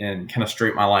away and kind of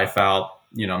straighten my life out.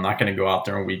 I'm not going to go out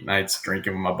there on weeknights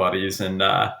drinking with my buddies, and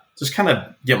just kind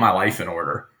of get my life in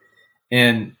order.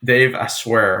 And Dave, I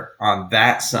swear, on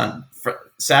that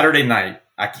Saturday night,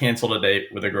 I canceled a date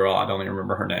with a girl. I don't even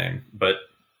remember her name, but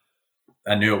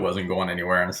I knew it wasn't going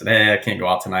anywhere. And I said, hey, I can't go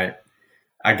out tonight.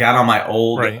 I got on my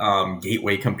old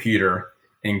Gateway computer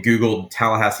and Googled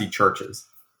Tallahassee churches,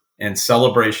 and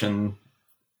Celebration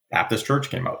Baptist Church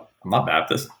came up. I'm not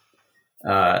Baptist.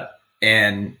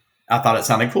 And I thought it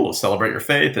sounded cool. Celebrate Your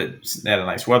Faith. It had a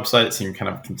nice website. It seemed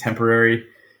kind of contemporary.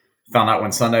 Found out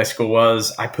when Sunday school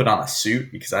was. I put on a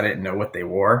suit because I didn't know what they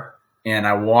wore. And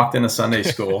I walked into Sunday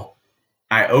school.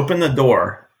 I opened the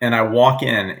door and I walk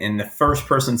in, and the first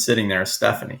person sitting there is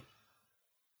Stephanie.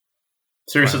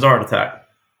 Serious as a heart attack.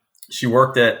 She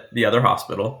worked at the other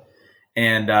hospital.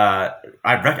 And I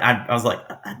was like,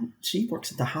 she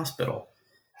works at the hospital.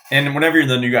 And whenever you're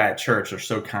the new guy at church, they're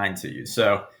so kind to you.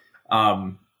 So,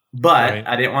 but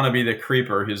I didn't want to be the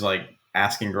creeper who's like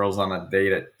asking girls on a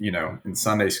date at, in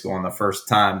Sunday school on the first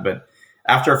time. But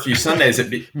after a few Sundays,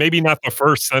 it'd be maybe not the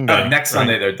first Sunday. Next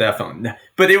Sunday, though, definitely.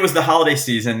 But it was the holiday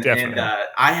season, and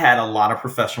I had a lot of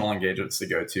professional engagements to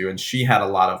go to, and she had a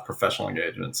lot of professional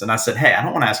engagements. And I said, hey, I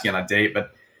don't want to ask you on a date,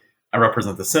 but I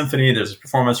represent the symphony. There's a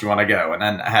performance. You want to go? And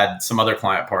then I had some other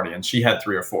client party, and she had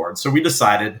 3 or 4. And so we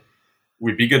decided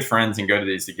we'd be good friends and go to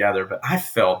these together. But I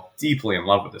fell deeply in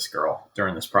love with this girl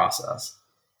during this process.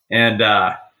 And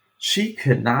she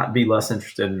could not be less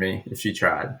interested in me if she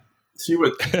tried. We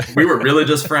were really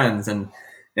just friends. And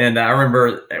I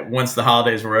remember once the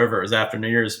holidays were over, it was after New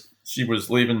Year's, she was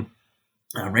leaving.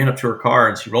 I ran up to her car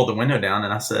and she rolled the window down,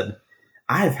 and I said,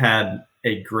 I've had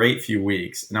a great few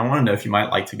weeks, and I want to know if you might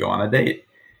like to go on a date.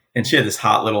 And she had this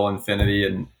hot little Infinity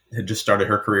and had just started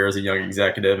her career as a young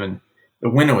executive, and the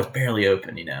window was barely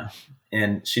open,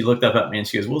 and she looked up at me and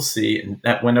she goes, we'll see. And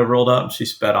that window rolled up and she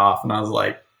sped off, and I was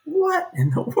like, what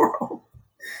in the world?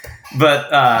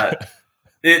 But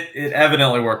it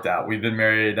evidently worked out. We've been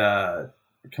married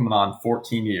coming on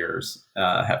 14 years,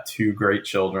 have 2 great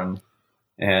children,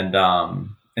 and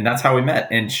that's how we met.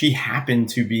 And she happened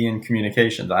to be in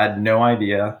communications. I had no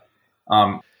idea.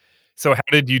 So how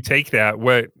did you take that?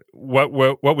 What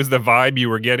was the vibe you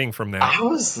were getting from that? I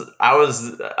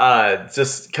was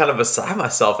just kind of beside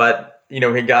myself. We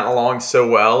had gotten along so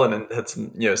well, and had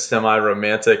some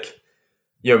semi-romantic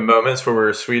moments where we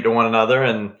were sweet to one another,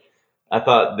 and I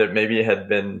thought that maybe it had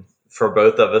been for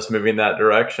both of us moving that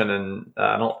direction. And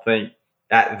I don't think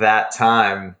at that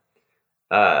time,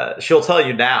 she'll tell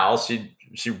you now,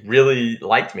 she really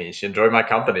liked me. She enjoyed my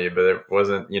company, but it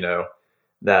wasn't,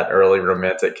 that early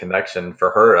romantic connection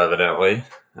for her, evidently.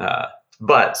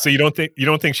 But so you don't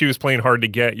think she was playing hard to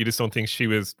get? You just don't think she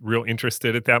was real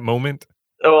interested at that moment?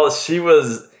 Well, she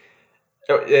was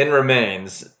and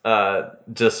remains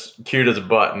just cute as a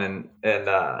button, and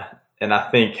I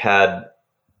think had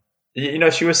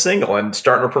she was single and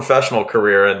starting her professional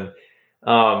career, and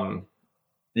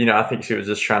I think she was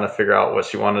just trying to figure out what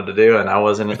she wanted to do, and I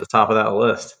wasn't at the top of that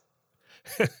list.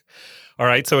 All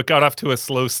right, so it got off to a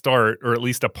slow start, or at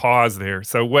least a pause there.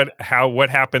 So what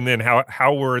happened then?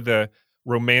 How were the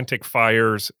romantic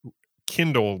fires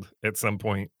kindled at some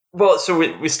point? Well, so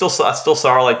I still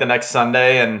saw her like the next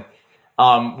Sunday, and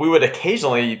we would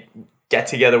occasionally get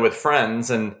together with friends,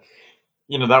 and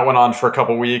that went on for a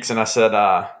couple weeks. And I said,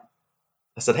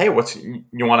 hey,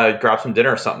 you want to grab some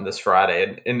dinner or something this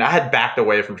Friday? And I had backed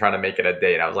away from trying to make it a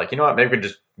date. I was like, you know what, maybe we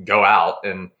just go out,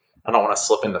 and I don't want to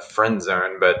slip in the friend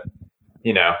zone, but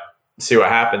see what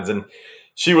happens. And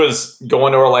she was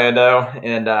going to Orlando,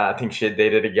 and I think she had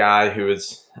dated a guy who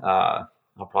was, I'll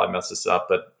probably mess this up,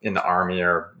 but in the Army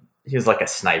or he was like a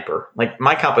sniper. Like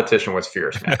my competition was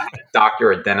fierce, man. I had a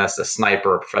doctor, a dentist, a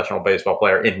sniper, a professional baseball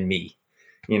player, and me.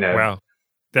 You know, Wow.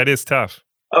 That is tough.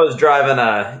 I was driving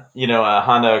a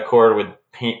Honda Accord with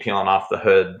paint peeling off the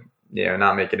hood,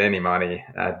 not making any money.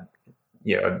 A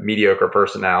mediocre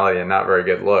personality and not very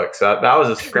good looks. So that was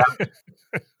a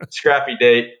scrappy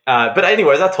date. But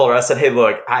anyways, I told her, I said, hey,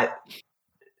 look,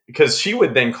 because she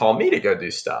would then call me to go do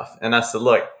stuff. And I said,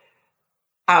 look,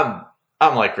 I'm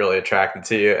like really attracted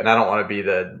to you and I don't want to be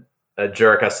a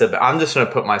jerk. I said, but I'm just going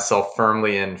to put myself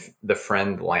firmly in the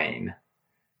friend lane.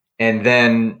 And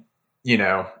then,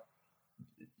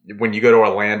 when you go to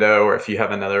Orlando or if you have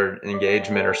another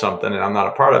engagement or something and I'm not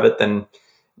a part of it, then,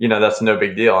 that's no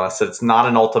big deal. And I said, it's not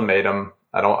an ultimatum.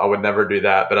 I would never do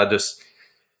that. But I just,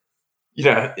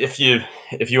 if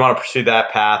you want to pursue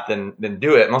that path, then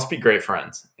do it and let's be great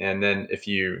friends. And then if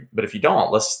you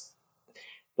don't, let's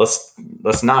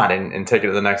not and take it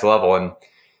to the next level. And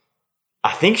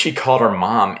I think she called her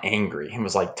mom angry and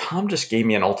was like, Tom just gave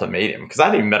me an ultimatum because I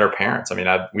hadn't even met her parents. I mean,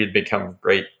 we'd become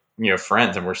great,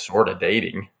 friends and we're sort of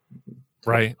dating.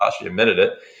 Right. She admitted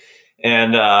it.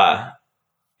 And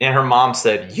her mom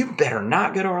said, you better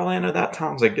not go to Orlando. That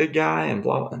Tom's a good guy and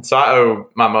blah, blah. And so I owe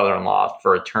my mother-in-law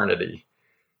for eternity.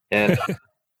 And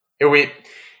we,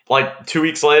 like 2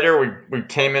 weeks later, we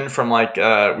came in from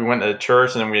we went to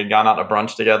church and then we had gone out to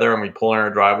brunch together and we pulled in her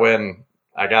driveway and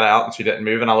I got out and she didn't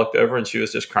move and I looked over and she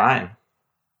was just crying.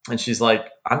 And she's like,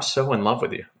 I'm so in love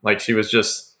with you. Like she was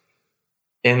just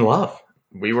in love.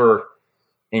 We were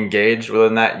engaged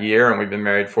within that year and we've been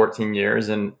married 14 years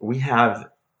and we have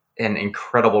an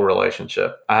incredible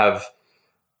relationship. I have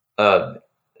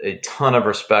a ton of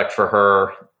respect for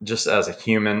her just as a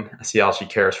human. I see how she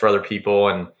cares for other people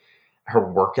and her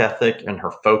work ethic and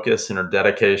her focus and her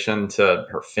dedication to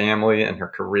her family and her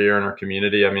career and her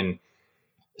community. I mean,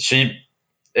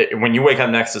 when you wake up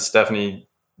next to Stephanie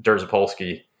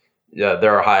Derzypolski, yeah,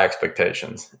 there are high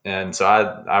expectations. And so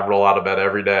I roll out of bed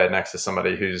every day next to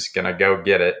somebody who's going to go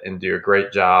get it and do a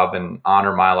great job and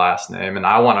honor my last name. And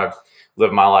I want to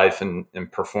live my life and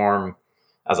perform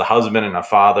as a husband and a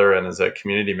father and as a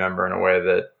community member in a way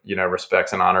that,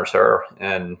 respects and honors her.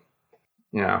 And,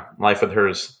 life with her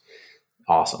is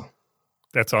awesome.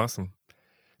 That's awesome.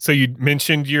 So you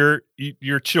mentioned your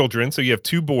children. So you have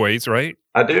 2 boys, right?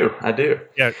 I do.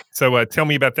 Yeah. So tell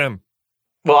me about them.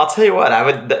 Well, I'll tell you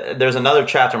what, there's another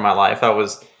chapter in my life. I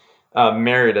was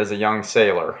married as a young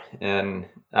sailor and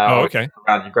okay.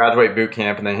 you graduate boot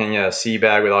camp and they hand you a sea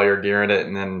bag with all your gear in it.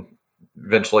 And then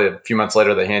eventually a few months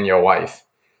later, they hand you a wife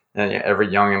and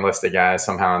every young enlisted guy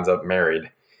somehow ends up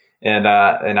married. And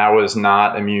I was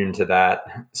not immune to that.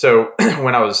 So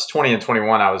when I was 20 and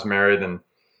 21, I was married and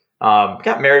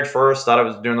got married first, thought I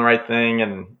was doing the right thing.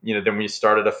 And, then we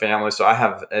started a family. So I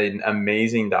have an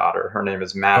amazing daughter. Her name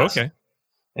is Madison. Okay.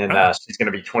 And she's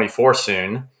going to be 24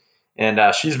 soon.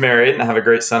 And she's married and I have a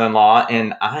great son-in-law.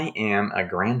 And I am a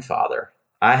grandfather.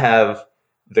 I have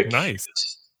the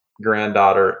cutest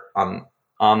granddaughter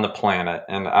on the planet.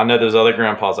 And I know there's other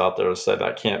grandpas out there who say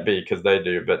that can't be because they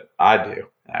do, but I do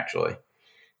actually.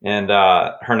 And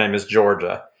her name is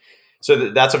Georgia.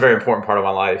 So that's a very important part of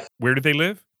my life. Where do they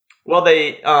live? Well,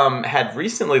 they had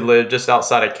recently lived just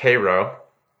outside of Cairo.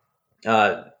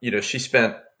 She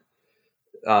spent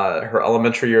her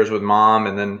elementary years with mom.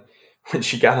 And then when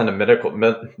she got into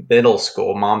middle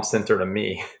school, mom sent her to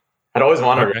me. I'd always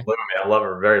wanted her to live with me. I love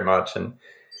her very much. And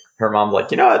her mom's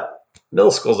like, you know what?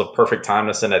 Middle school is a perfect time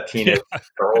to send a teenage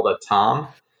girl to Tom.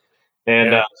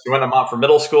 And she went to Mont for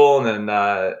middle school and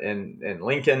then in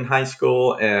Lincoln High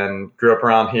School and grew up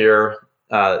around here.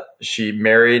 She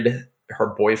married her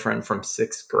boyfriend from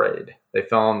 6th grade. They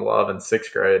fell in love in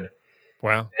 6th grade.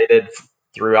 Wow. They did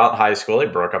throughout high school. They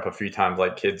broke up a few times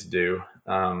like kids do.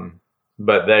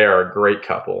 But they are a great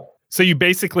couple. So you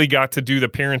basically got to do the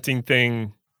parenting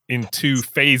thing in 2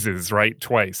 phases, right?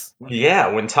 Twice.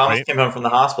 Yeah. When Thomas came home from the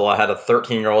hospital, I had a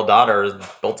 13-year-old daughter as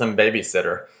built-in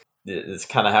babysitter. It's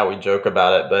kind of how we joke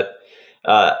about it. But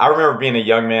I remember being a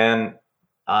young man,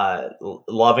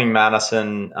 loving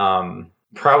Madison,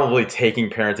 probably taking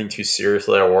parenting too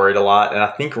seriously. I worried a lot. And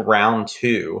I think round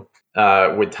 2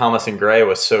 with Thomas and Gray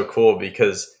was so cool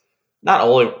because not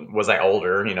only was I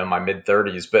older, my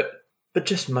mid-30s, but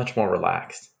just much more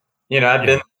relaxed. I've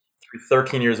been through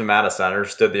 13 years of Madison. I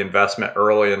understood the investment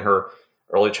early in her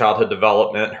early childhood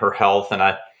development, her health, and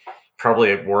I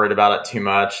probably worried about it too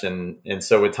much. And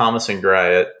so with Thomas and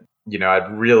Gray, I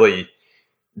really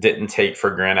didn't take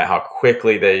for granted how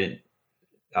quickly they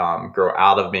grow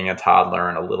out of being a toddler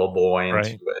and a little boy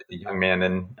into a young man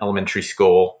in elementary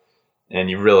school. And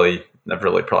I've really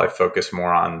probably focused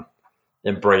more on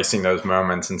embracing those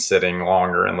moments and sitting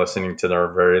longer and listening to their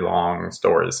very long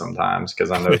stories sometimes,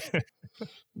 because I know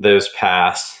those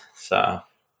pass. So,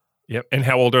 Yep. And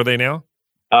how old are they now?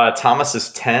 Thomas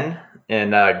is 10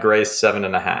 and Gray's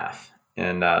 7.5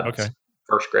 in Okay.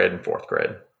 first grade and fourth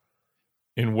grade.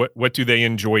 And what do they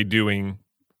enjoy doing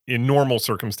in normal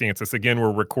circumstances? Again,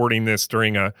 we're recording this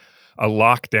during a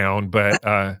lockdown,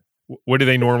 but what do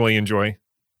they normally enjoy?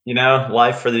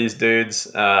 Life for these dudes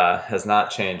has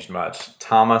not changed much.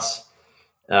 Thomas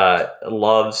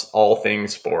loves all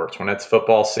things sports. When it's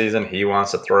football season, he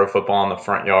wants to throw a football in the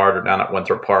front yard or down at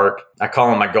Winthrop Park. I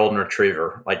call him my golden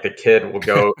retriever. Like, the kid will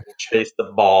go chase the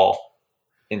ball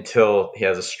until he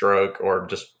has a stroke or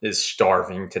just is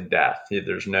starving to death.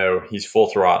 He's full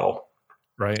throttle.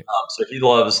 Right. So he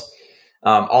loves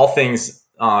all things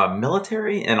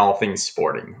military and all things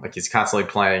sporting. Like, he's constantly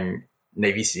playing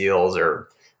Navy SEALs or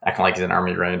acting like he's an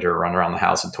Army Ranger, running around the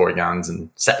house with toy guns and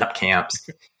setting up camps.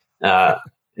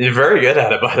 He's very good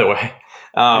at it, by the way.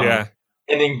 Yeah.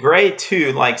 And then Gray,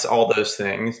 too, likes all those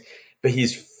things, but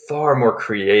he's far more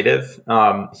creative.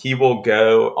 He will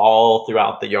go all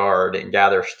throughout the yard and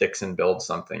gather sticks and build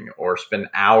something, or spend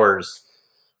hours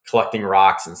collecting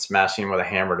rocks and smashing them with a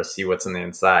hammer to see what's in the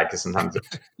inside, because sometimes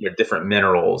they're different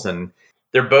minerals. And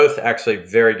they're both actually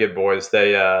very good boys.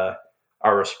 They are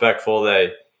respectful.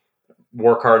 They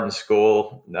work hard in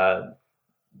school,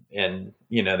 and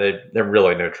they're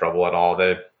really no trouble at all.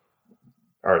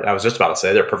 I was just about to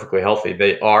say they're perfectly healthy.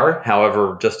 They are.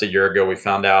 However, just a year ago, we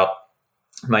found out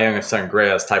my youngest son, Gray,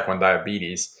 has type 1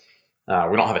 diabetes. We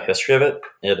don't have a history of it.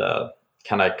 It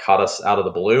kind of caught us out of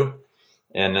the blue,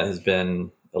 and it has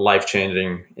been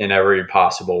life-changing in every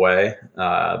possible way.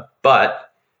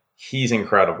 But he's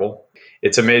incredible.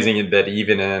 It's amazing that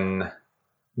even in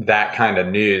that kind of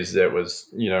news that was,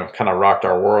 kind of rocked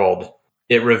our world,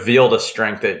 it revealed a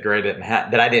strength that Gray didn't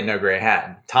have, that I didn't know Gray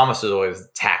had. Thomas was always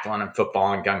tackling and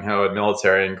football and gung-ho and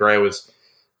military, and Gray was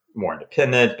more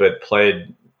independent, but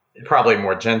played probably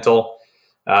more gentle.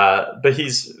 But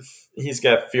he's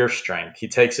got fierce strength. He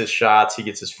takes his shots. He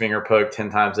gets his finger poked 10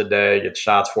 times a day, gets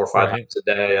shots 4 or 5 times a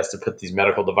day, has to put these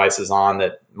medical devices on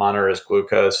that monitor his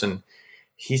glucose. And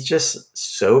he's just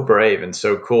so brave and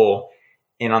so cool.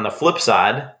 And on the flip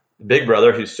side, big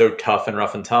brother, who's so tough and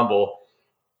rough and tumble,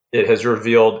 it has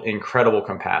revealed incredible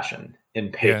compassion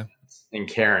and patience and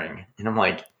caring. And I'm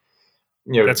like,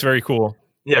 that's very cool.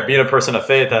 Yeah, being a person of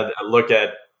faith, I look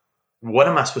at, why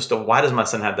does my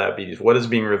son have diabetes? What is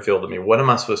being revealed to me? What am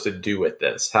I supposed to do with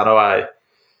this?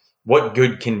 What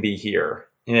good can be here?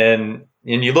 And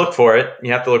you look for it.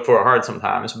 You have to look for it hard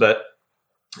sometimes. But,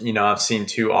 I've seen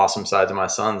 2 awesome sides of my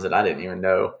sons that I didn't even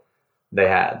know they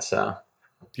had. So,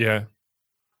 yeah,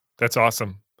 that's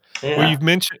awesome. Yeah. Well,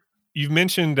 you've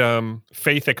mentioned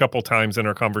faith a couple times in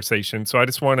our conversation. So I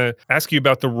just want to ask you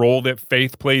about the role that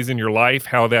faith plays in your life,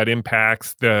 how that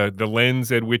impacts the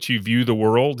lens at which you view the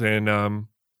world, and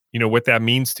what that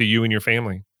means to you and your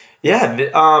family. Yeah.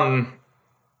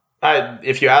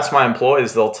 If you ask my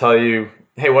employees, they'll tell you,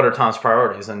 hey, what are Tom's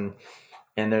priorities? And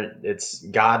it's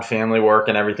God, family, work,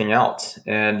 and everything else.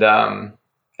 And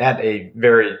at a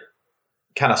very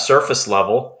kind of surface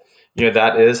level,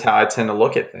 that is how I tend to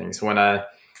look at things.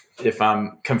 If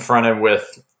I'm confronted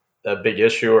with a big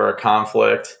issue or a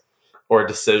conflict or a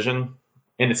decision,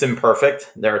 and it's imperfect,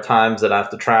 there are times that I have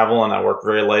to travel and I work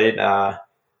very late,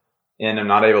 and I'm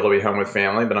not able to be home with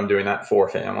family, but I'm doing that for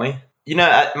family.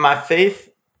 My faith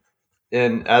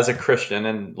as a Christian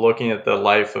and looking at the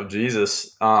life of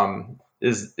Jesus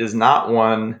is not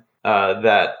one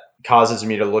that causes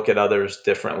me to look at others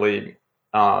differently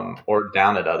or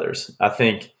down at others. I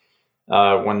think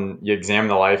when you examine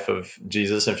the life of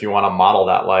Jesus, if you want to model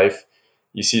that life,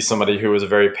 you see somebody who was a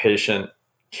very patient,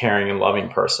 caring, and loving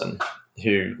person,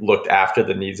 who looked after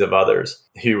the needs of others,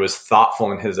 who was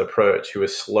thoughtful in his approach, who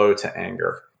was slow to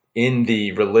anger. In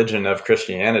the religion of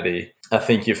Christianity, I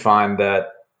think you find that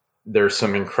there's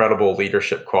some incredible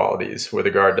leadership qualities with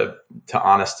regard to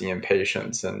honesty and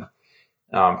patience and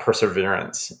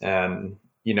perseverance, and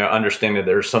understanding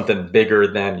there's something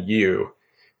bigger than you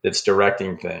that's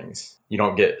directing things. You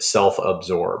don't get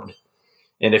self-absorbed.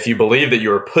 And if you believe that you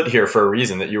were put here for a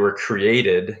reason, that you were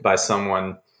created by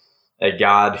someone, a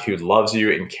God who loves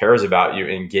you and cares about you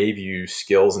and gave you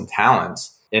skills and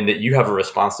talents, and that you have a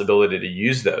responsibility to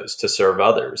use those to serve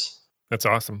others. That's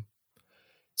awesome.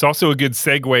 It's also a good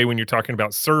segue when you're talking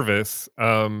about service.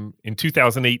 In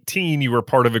 2018, you were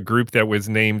part of a group that was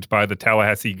named by the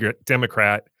Tallahassee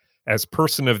Democrat as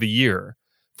Person of the Year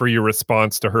for your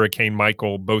response to Hurricane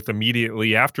Michael, both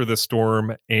immediately after the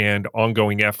storm and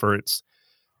ongoing efforts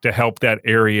to help that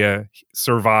area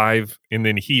survive and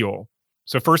then heal.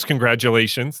 So first,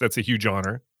 congratulations. That's a huge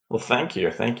honor. Well, thank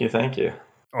you. Thank you. Thank you.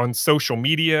 On social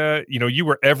media, you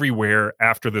were everywhere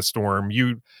after the storm.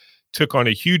 You took on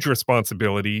a huge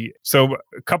responsibility. So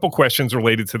a couple questions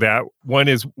related to that. One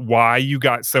is why you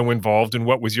got so involved and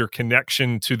what was your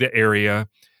connection to the area?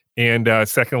 And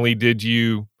secondly, did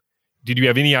you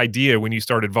have any idea when you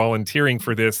started volunteering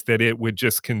for this that it would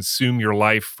just consume your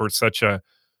life for such a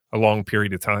long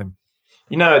period of time?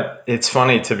 It's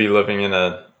funny to be living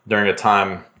during a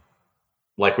time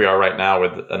like we are right now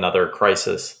with another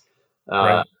crisis.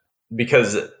 Right.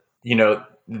 Because,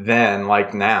 then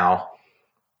like now,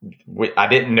 I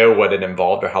didn't know what it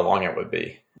involved or how long it would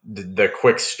be. The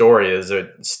quick story is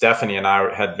that Stephanie and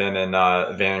I had been in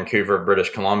Vancouver,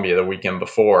 British Columbia the weekend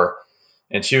before,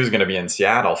 and she was going to be in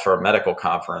Seattle for a medical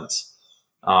conference.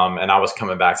 And I was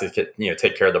coming back to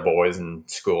take care of the boys and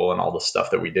school and all the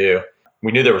stuff that we do.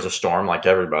 We knew there was a storm, like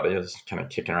everybody is kind of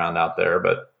kicking around out there,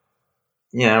 but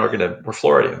we're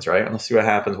Floridians, right? Let's see what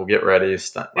happens. We'll get ready.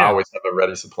 I always have a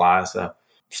ready supply. So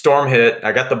storm hit.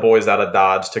 I got the boys out of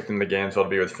Dodge, took them to Gainesville to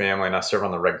be with family, and I serve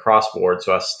on the Red Cross board.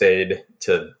 So I stayed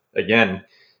to, again,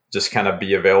 just kind of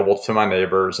be available to my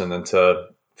neighbors and then to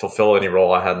fulfill any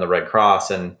role I had in the Red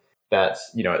Cross. And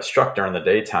that's, it struck during the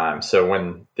daytime. So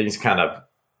when things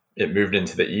it moved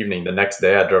into the evening, the next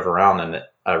day I drove around and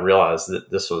I realized that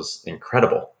this was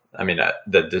incredible. I mean,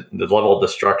 the level of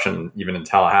destruction, even in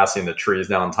Tallahassee and the trees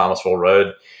down on Thomasville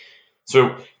Road.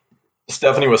 So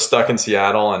Stephanie was stuck in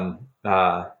Seattle, and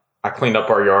I cleaned up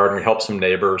our yard and we helped some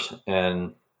neighbors.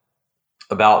 And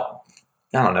about,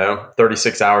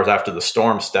 36 hours after the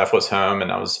storm, Steph was home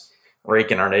and I was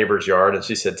raking our neighbor's yard. And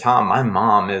she said, Tom, my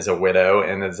mom is a widow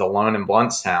and is alone in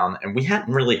Blountstown. And we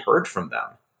hadn't really heard from them,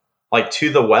 like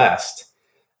to the west,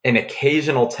 an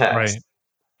occasional text.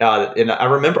 Right. And I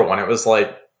remember when it was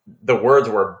like, the words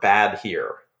were bad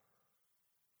here.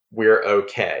 We're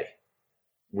okay.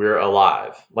 We're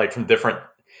alive. Like from different.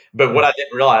 But what I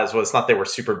didn't realize was not they were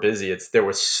super busy. There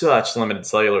was such limited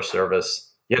cellular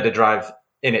service. You had to drive,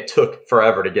 and it took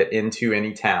forever to get into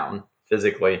any town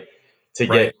physically to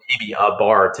get maybe a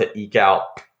bar to eke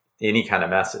out any kind of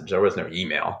message. There was no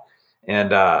email. And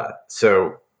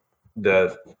so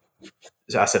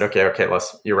I said, okay,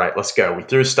 you're right. Let's go. We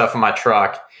threw stuff in my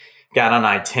truck, got on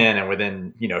I-10, and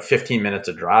within 15 minutes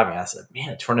of driving, I said,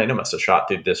 man, a tornado must have shot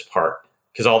through this part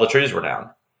because all the trees were down,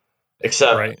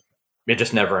 except it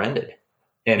just never ended.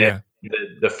 And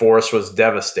the forest was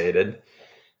devastated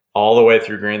all the way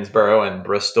through Greensboro and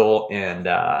Bristol and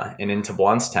into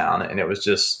Blountstown. And it was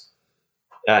just,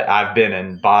 I've been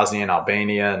in Bosnia and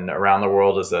Albania and around the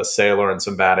world as a sailor in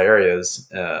some bad areas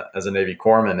as a Navy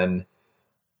corpsman. And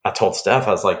I told Steph,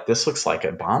 I was like, this looks like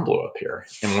a bomb blew up here.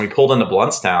 And when we pulled into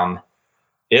Blountstown,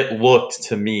 it looked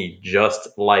to me just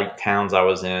like towns I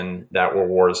was in that were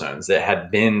war zones that had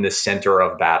been the center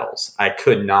of battles. I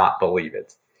could not believe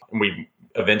it. We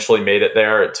eventually made it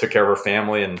there. It took care of her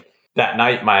family. And that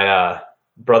night, my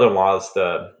brother-in-law is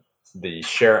the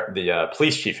sheriff, the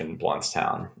police chief in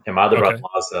Blountstown. And my other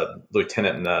brother-in-law is a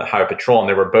lieutenant in the highway patrol. And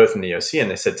they were both in the OC. And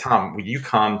they said, Tom, will you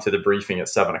come to the briefing at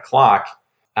 7:00?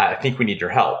 I think we need your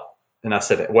help. And I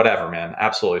said, whatever, man.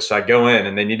 Absolutely. So I go in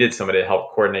and they needed somebody to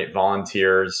help coordinate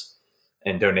volunteers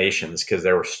and donations because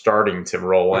they were starting to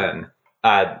roll in.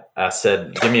 I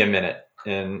said, give me a minute.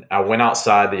 And I went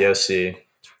outside the OC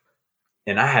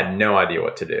and I had no idea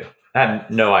what to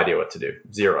do.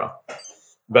 Zero.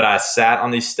 But I sat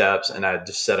on these steps and I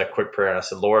just said a quick prayer. And I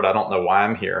said, Lord, I don't know why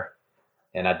I'm here.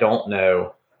 And I don't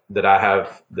know that I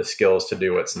have the skills to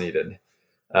do what's needed.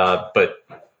 But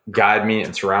guide me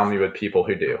and surround me with people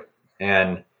who do.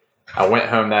 And I went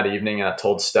home that evening and I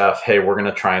told Steph, hey, we're going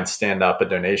to try and stand up a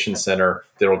donation center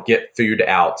that'll get food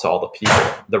out to all the people.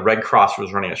 The Red Cross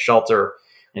was running a shelter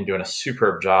and doing a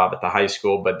superb job at the high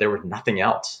school, but there was nothing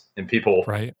else. And people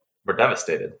were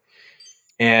devastated.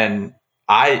 And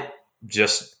I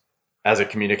just, as a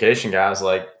communication guy, I was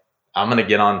like, I'm going to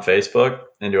get on Facebook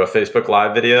and do a Facebook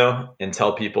Live video and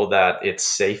tell people that it's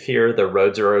safe here. The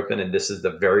roads are open and this is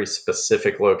the very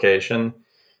specific location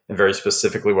and very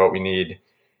specifically what we need.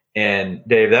 And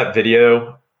Dave, that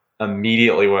video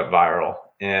immediately went viral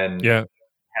and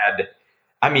had,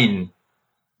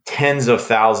 tens of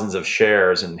thousands of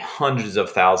shares and hundreds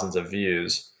of thousands of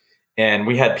views. And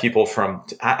we had people from,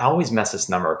 I always mess this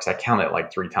number because I count it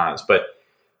like 3 times, but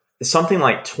something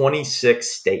like 26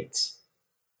 states.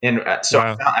 And so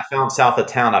I found south of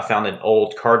town, I found an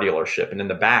old car dealership. And in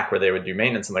the back where they would do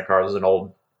maintenance on the cars was an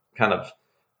old kind of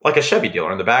like a Chevy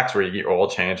dealer. In the back's where you get your oil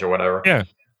change or whatever. Yeah.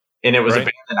 And it was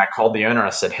abandoned. I called the owner. I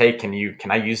said, hey,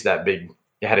 can I use that big,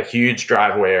 it had a huge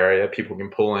driveway area. People can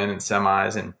pull in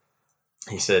semis. And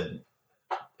he said,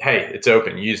 hey, it's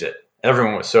open, use it.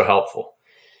 Everyone was so helpful.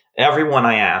 Everyone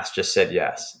I asked just said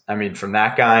yes. I mean, from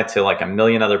that guy to like a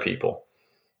million other people.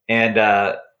 And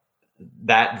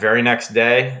that very next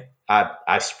day,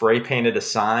 I spray painted a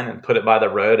sign and put it by the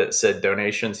road. It said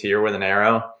donations here with an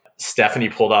arrow. Stephanie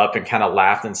pulled up and kind of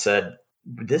laughed and said,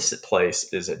 this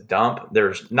place is a dump.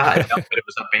 There's not a dump, but it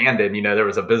was abandoned. There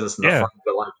was a business in the Yeah. front,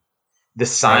 but like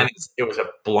this sign, Right. it was a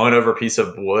blown over piece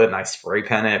of wood, and I spray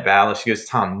painted it badly. She goes,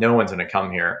 Tom, no one's going to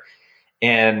come here.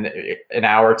 And an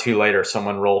hour or two later,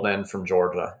 someone rolled in from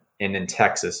Georgia and in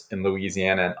Texas and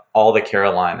Louisiana and all the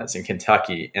Carolinas and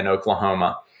Kentucky and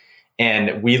Oklahoma.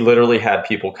 And we literally had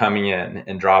people coming in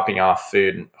and dropping off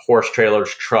food, horse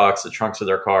trailers, trucks, the trunks of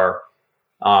their car.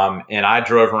 And I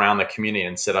drove around the community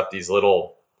and set up these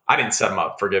little, I didn't set them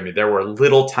up, forgive me. There were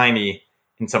little tiny,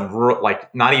 in some,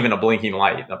 like not even a blinking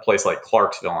light, in a place like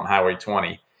Clarksville on Highway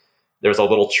 20. There was a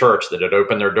little church that had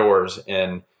opened their doors.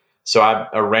 And so I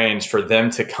arranged for them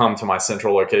to come to my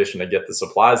central location to get the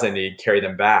supplies they need, carry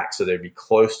them back so they'd be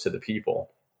close to the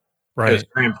people. It was Right.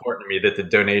 very important to me that the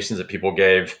donations that people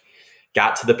gave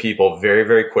got to the people very,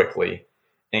 very quickly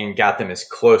and got them as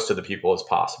close to the people as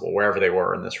possible, wherever they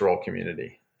were in this rural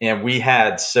community. And we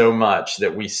had so much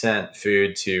that we sent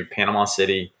food to Panama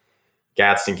City,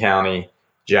 Gadsden County,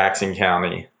 Jackson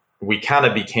County. We kind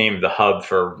of became the hub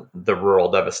for the rural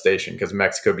devastation because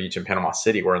Mexico Beach and Panama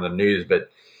City were in the news,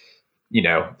 but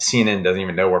CNN doesn't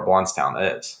even know where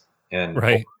Blountstown is, and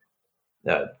Right.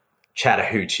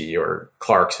 Chattahoochee or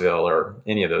Clarksville or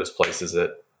any of those places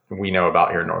that we know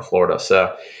about here in North Florida.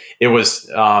 So it was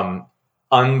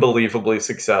unbelievably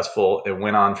successful. It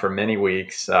went on for many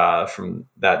weeks from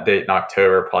that date in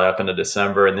October, probably up into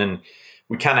December. And then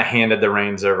we kind of handed the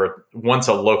reins over once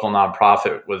a local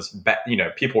nonprofit was,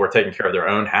 people were taking care of their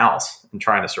own house and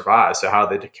trying to survive. So how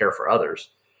did they care for others?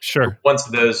 Sure. Once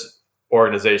those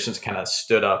organizations kind of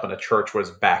stood up and a church was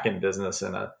back in business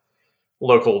and a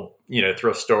local,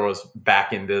 thrift store was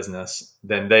back in business,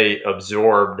 then they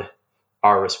absorbed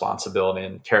our responsibility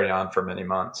and carried on for many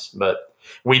months. But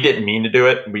we didn't mean to do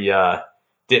it. We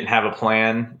didn't have a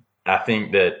plan. I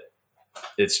think that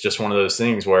it's just one of those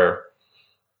things where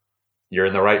you're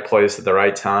in the right place at the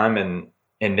right time, and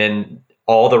then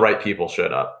all the right people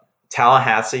showed up.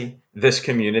 Tallahassee, this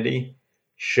community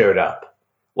showed up.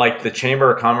 Like the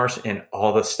Chamber of Commerce and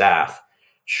all the staff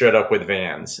showed up with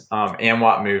vans.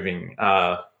 Amwat Moving,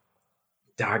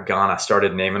 doggone, I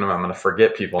started naming them. I'm going to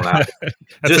forget people now.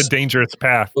 That's a dangerous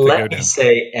path to go Let me down.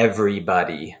 say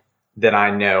everybody that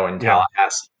I know in Yeah.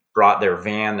 Tallahassee brought their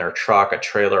van, their truck, a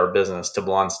trailer, or business to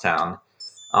Blountstown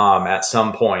at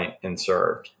some point and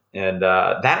served. And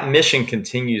that mission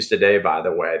continues today, by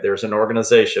the way. There's an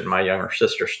organization my younger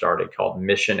sister started called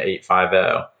Mission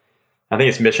 850. I think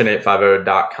it's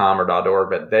mission850.com or .org,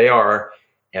 but they are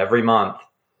every month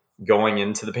going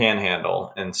into the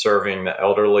Panhandle and serving the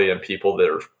elderly and people that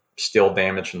are still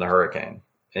damaged from the hurricane.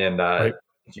 And Right.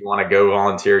 if you want to go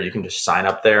volunteer, you can just sign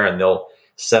up there and they'll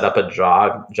set up a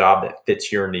job that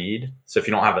fits your need. So if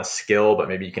you don't have a skill, but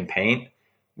maybe you can paint,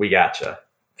 we got you.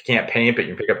 If you can't paint, but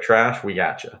you can pick up trash, we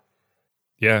got you.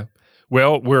 Yeah.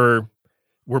 Well, we're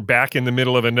back in the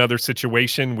middle of another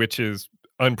situation, which is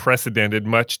unprecedented,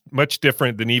 much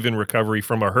different than even recovery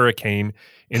from a hurricane,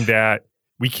 in that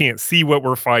we can't see what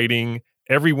we're fighting.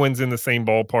 Everyone's in the same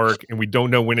ballpark, and we don't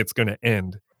know when it's going to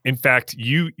end. In fact,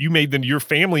 your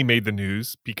family made the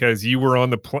news because you were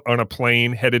on a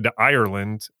plane headed to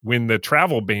Ireland when the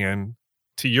travel ban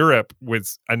to Europe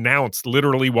was announced,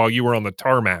 literally while you were on the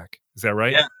tarmac. Is that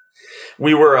right? Yeah.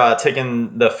 We were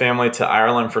taking the family to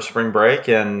Ireland for spring break,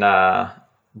 and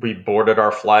we boarded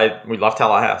our flight. We left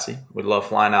Tallahassee. We love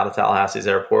flying out of Tallahassee's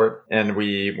airport, and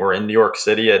we were in New York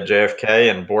City at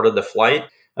JFK and boarded the flight.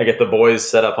 I get the boys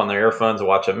set up on their earphones to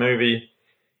watch a movie,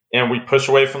 and we push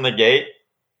away from the gate,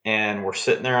 and we're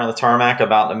sitting there on the tarmac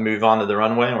about to move on to the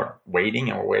runway. And we're waiting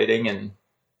and we're waiting, and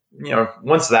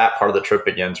once that part of the trip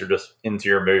begins, you're just into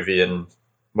your movie, and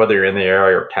whether you're in the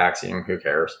area or taxiing, who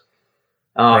cares?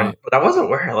 Right. But I wasn't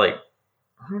aware, like,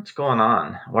 what's going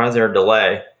on? Why is there a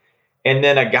delay? And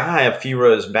then a guy a few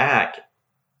rows back,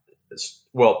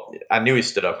 well, I knew he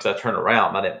stood up because I turned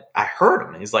around. I heard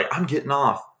him. He's like, I'm getting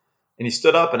off. And he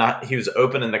stood up, and he was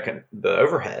opening the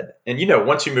overhead. And,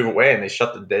 once you move away and they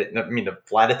shut the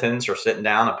flight attendants are sitting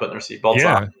down and putting their seatbelts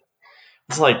on.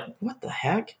 It's like, what the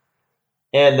heck?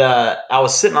 And I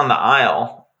was sitting on the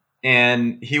aisle,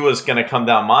 and he was going to come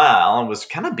down my aisle and was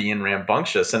kind of being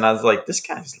rambunctious. And I was like, this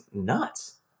guy's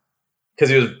nuts. Because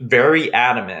he was very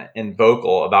adamant and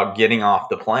vocal about getting off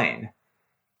the plane.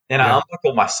 And I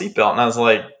unbuckled my seatbelt, and I was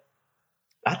like,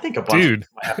 I think a bunch of people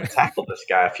might have to tackle this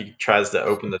guy if he tries to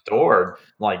open the door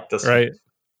like this. Right.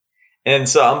 And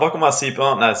so I unbuckled my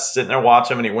seatbelt and I was sitting there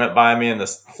watching him, and he went by me, and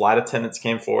this flight attendants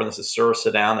came forward and said, "Sir,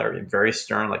 sit down." They were being very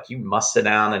stern, like, "You must sit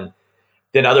down." And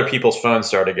then other people's phones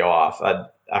started to go off.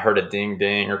 I heard a ding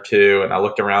ding or two, and I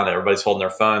looked around and everybody's holding their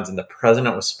phones, and the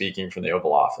president was speaking from the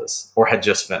Oval Office, or had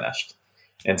just finished,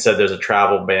 and said there's a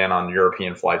travel ban on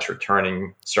European flights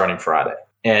returning starting Friday.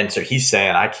 And so he's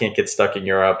saying, I can't get stuck in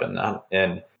Europe.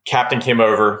 And Captain came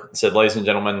over and said, "Ladies and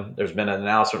gentlemen, there's been an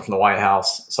announcement from the White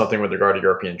House, something with regard to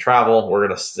European travel. We're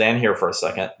going to stand here for a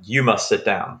second. You must sit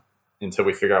down until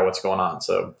we figure out what's going on."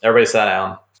 So everybody sat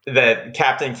down. The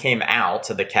captain came out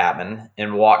to the cabin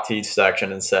and walked to each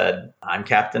section and said, "I'm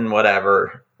Captain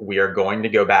whatever. We are going to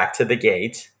go back to the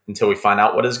gate until we find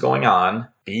out what is going on.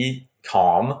 Be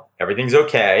calm. Everything's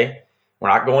okay. We're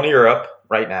not going to Europe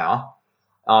right now."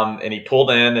 And he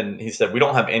pulled in and he said, "We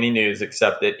don't have any news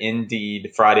except that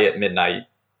indeed Friday at midnight,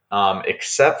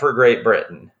 except for Great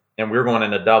Britain, and we're going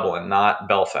into Dublin, not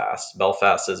Belfast.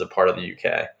 Belfast is a part of the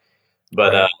UK.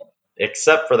 But Right.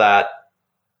 Except for that,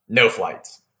 no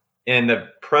flights." And the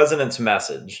president's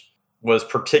message was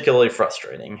particularly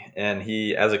frustrating. And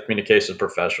he, as a communications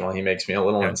professional, he makes me a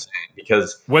little insane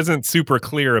because Wasn't super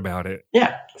clear about it.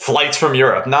 flights from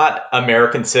Europe, not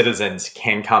American citizens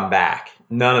can come back.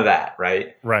 None of that,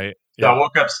 right? Right. So I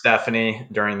woke up Stephanie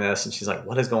during this, and she's like,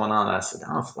 "What is going on?" And I said,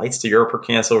 "Oh, flights to Europe are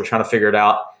canceled. We're trying to figure it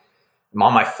out." I'm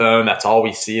on my phone. That's all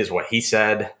we see is what he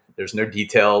said. There's no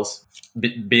details.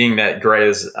 Being that Gray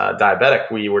is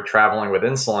diabetic, we were traveling with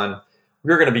insulin.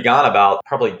 We were going to be gone about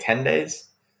probably 10 days.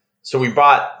 So we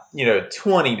bought,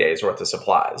 20 days worth of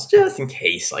supplies just in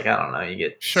case, like, I don't know, you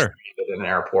get stranded in an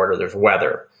airport or there's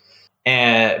weather.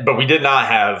 But we did not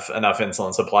have enough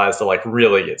insulin supplies to like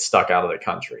really get stuck out of the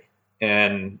country.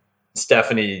 And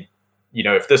Stephanie,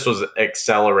 if this was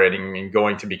accelerating and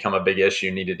going to become a big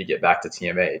issue, needed to get back to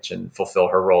TMH and fulfill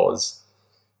her role as,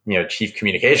 chief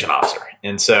communication officer.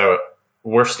 And so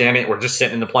we're just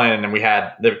sitting in the plane, and then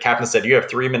the captain said, "You have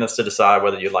 3 minutes to decide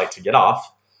whether you'd like to get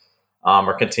off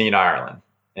or continue to Ireland."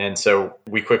 And so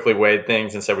we quickly weighed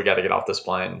things and said, "We got to get off this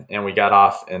plane." And we got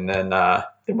off, and then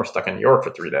we're stuck in New York for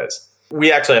 3 days.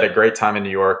 We actually had a great time in New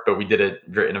York, but we did it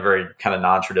in a very kind of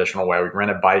non-traditional way. We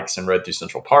rented bikes and rode through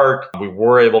Central Park. We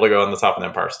were able to go on the top of the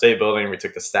Empire State Building. We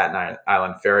took the Staten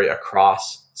Island ferry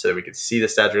across so that we could see the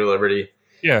Statue of Liberty.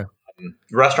 Yeah.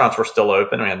 Restaurants were still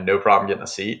open. We had no problem getting a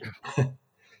seat.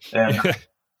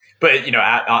 But,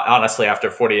 honestly,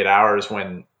 after 48 hours,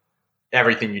 when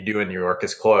everything you do in New York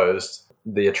is closed,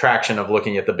 the attraction of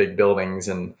looking at the big buildings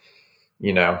and,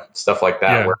 stuff like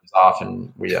that wears off,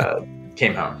 and we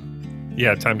came home.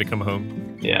 Yeah, time to come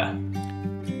home. Yeah.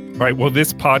 All right. Well,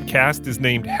 this podcast is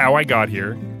named How I Got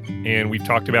Here, and we've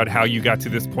talked about how you got to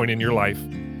this point in your life.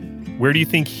 Where do you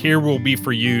think here will be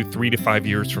for you 3 to 5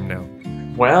 years from now?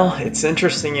 Well, it's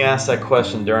interesting you asked that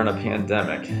question during a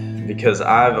pandemic, because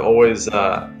I've always,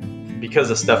 because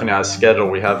of Stephanie and I's schedule,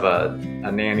 we have a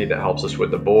nanny that helps us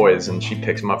with the boys, and she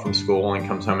picks them up from school and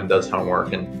comes home and does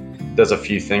homework and does a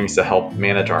few things to help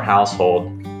manage our household.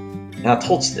 And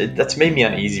that's made me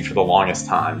uneasy for the longest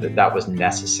time that was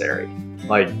necessary.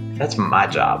 Like, that's my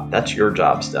job. That's your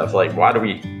job, Steph. Like, why do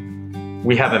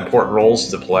we have important roles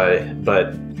to play,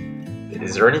 but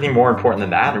is there anything more important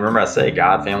than that? Remember I say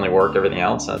God, family, work, everything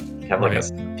else. I have like a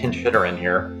pinch hitter in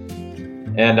here.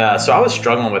 And so I was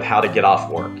struggling with how to get off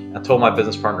work. I told my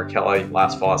business partner, Kelly,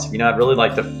 last fall, I said, I'd really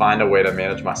like to find a way to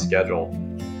manage my schedule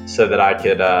so that I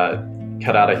could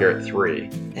cut out of here at 3.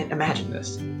 And imagine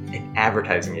this, an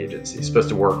advertising agency supposed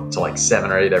to work till like 7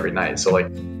 or 8 every night. So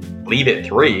like, leave at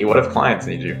 3. What if clients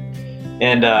need you?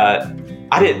 And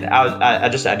I didn't.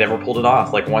 I never pulled it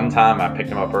off. Like one time I picked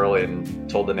him up early and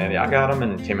told the nanny I got him,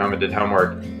 and came home and did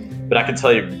homework. But I can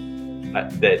tell you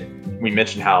that we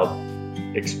mentioned how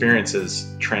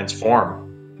experiences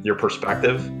transform your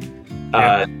perspective.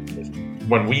 Yeah.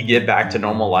 When we get back to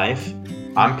normal life,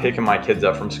 I'm picking my kids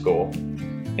up from school,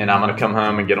 and I'm going to come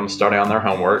home and get them started on their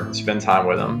homework and spend time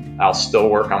with them. I'll still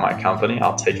work on my company.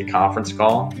 I'll take a conference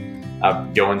call. I'll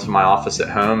go into my office at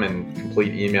home and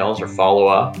complete emails or follow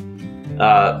up.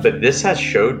 But this has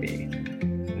showed me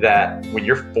that when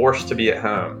you're forced to be at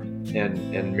home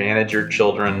and manage your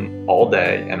children all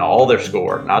day and all their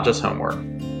schoolwork, not just homework,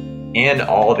 and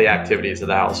all of the activities of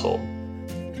the household,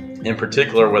 in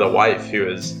particular with a wife who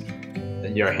is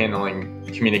handling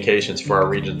communications for our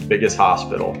region's biggest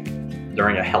hospital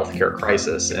during a healthcare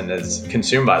crisis and is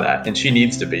consumed by that. And she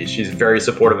needs to be. She's very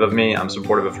supportive of me. I'm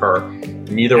supportive of her.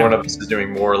 Neither one of us is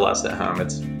doing more or less at home.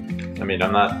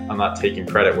 I'm not taking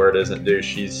credit where it isn't due.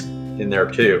 She's in there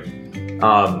too.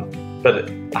 But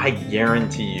I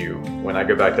guarantee you, when I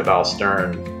go back to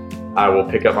BowStern, I will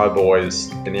pick up my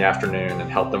boys in the afternoon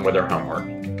and help them with their homework.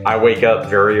 I wake up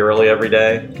very early every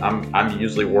day. I'm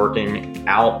usually working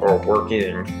out or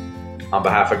working on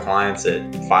behalf of clients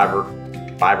at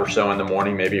 5 or so in the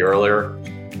morning, maybe earlier.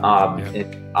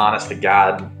 And honest to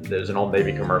God, there's an Old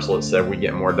Navy commercial that said we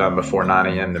get more done before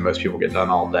 9 a.m. than most people get done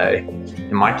all day.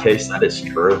 In my case, that is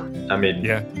true. I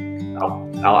mean,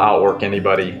 I'll outwork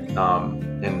anybody,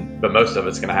 but most of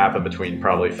it's going to happen between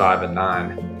probably 5 and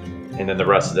 9, and then the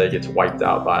rest of the day gets wiped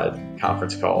out by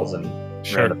conference calls and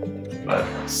random things. But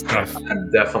Stuff. I'm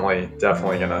definitely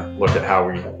going to look at how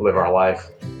we live our life.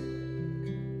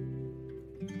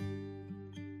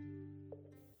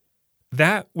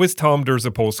 That was Tom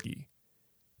Derzypolski.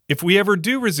 If we ever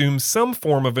do resume some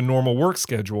form of a normal work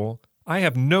schedule, I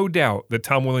have no doubt that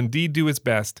Tom will indeed do his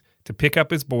best to pick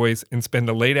up his boys and spend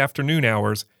the late afternoon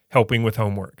hours helping with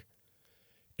homework.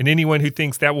 And anyone who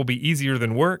thinks that will be easier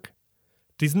than work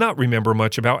does not remember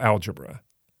much about algebra.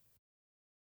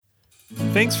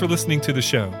 Thanks for listening to the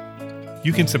show.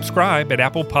 You can subscribe at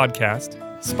Apple Podcast,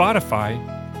 Spotify,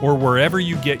 or wherever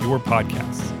you get your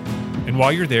podcasts. And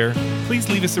while you're there, please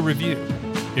leave us a review.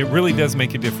 It really does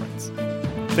make a difference.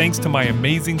 Thanks to my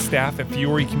amazing staff at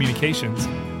Fiore Communications,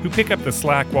 who pick up the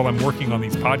slack while I'm working on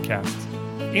these podcasts,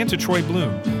 and to Troy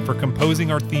Bloom for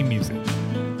composing our theme music.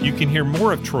 You can hear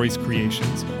more of Troy's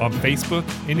creations on Facebook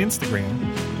and Instagram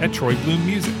at Troy Bloom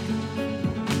Music.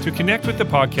 To connect with the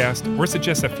podcast or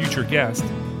suggest a future guest,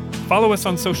 follow us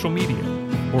on social media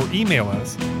or email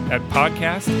us at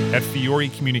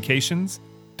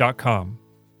podcast@fiorecommunications.com.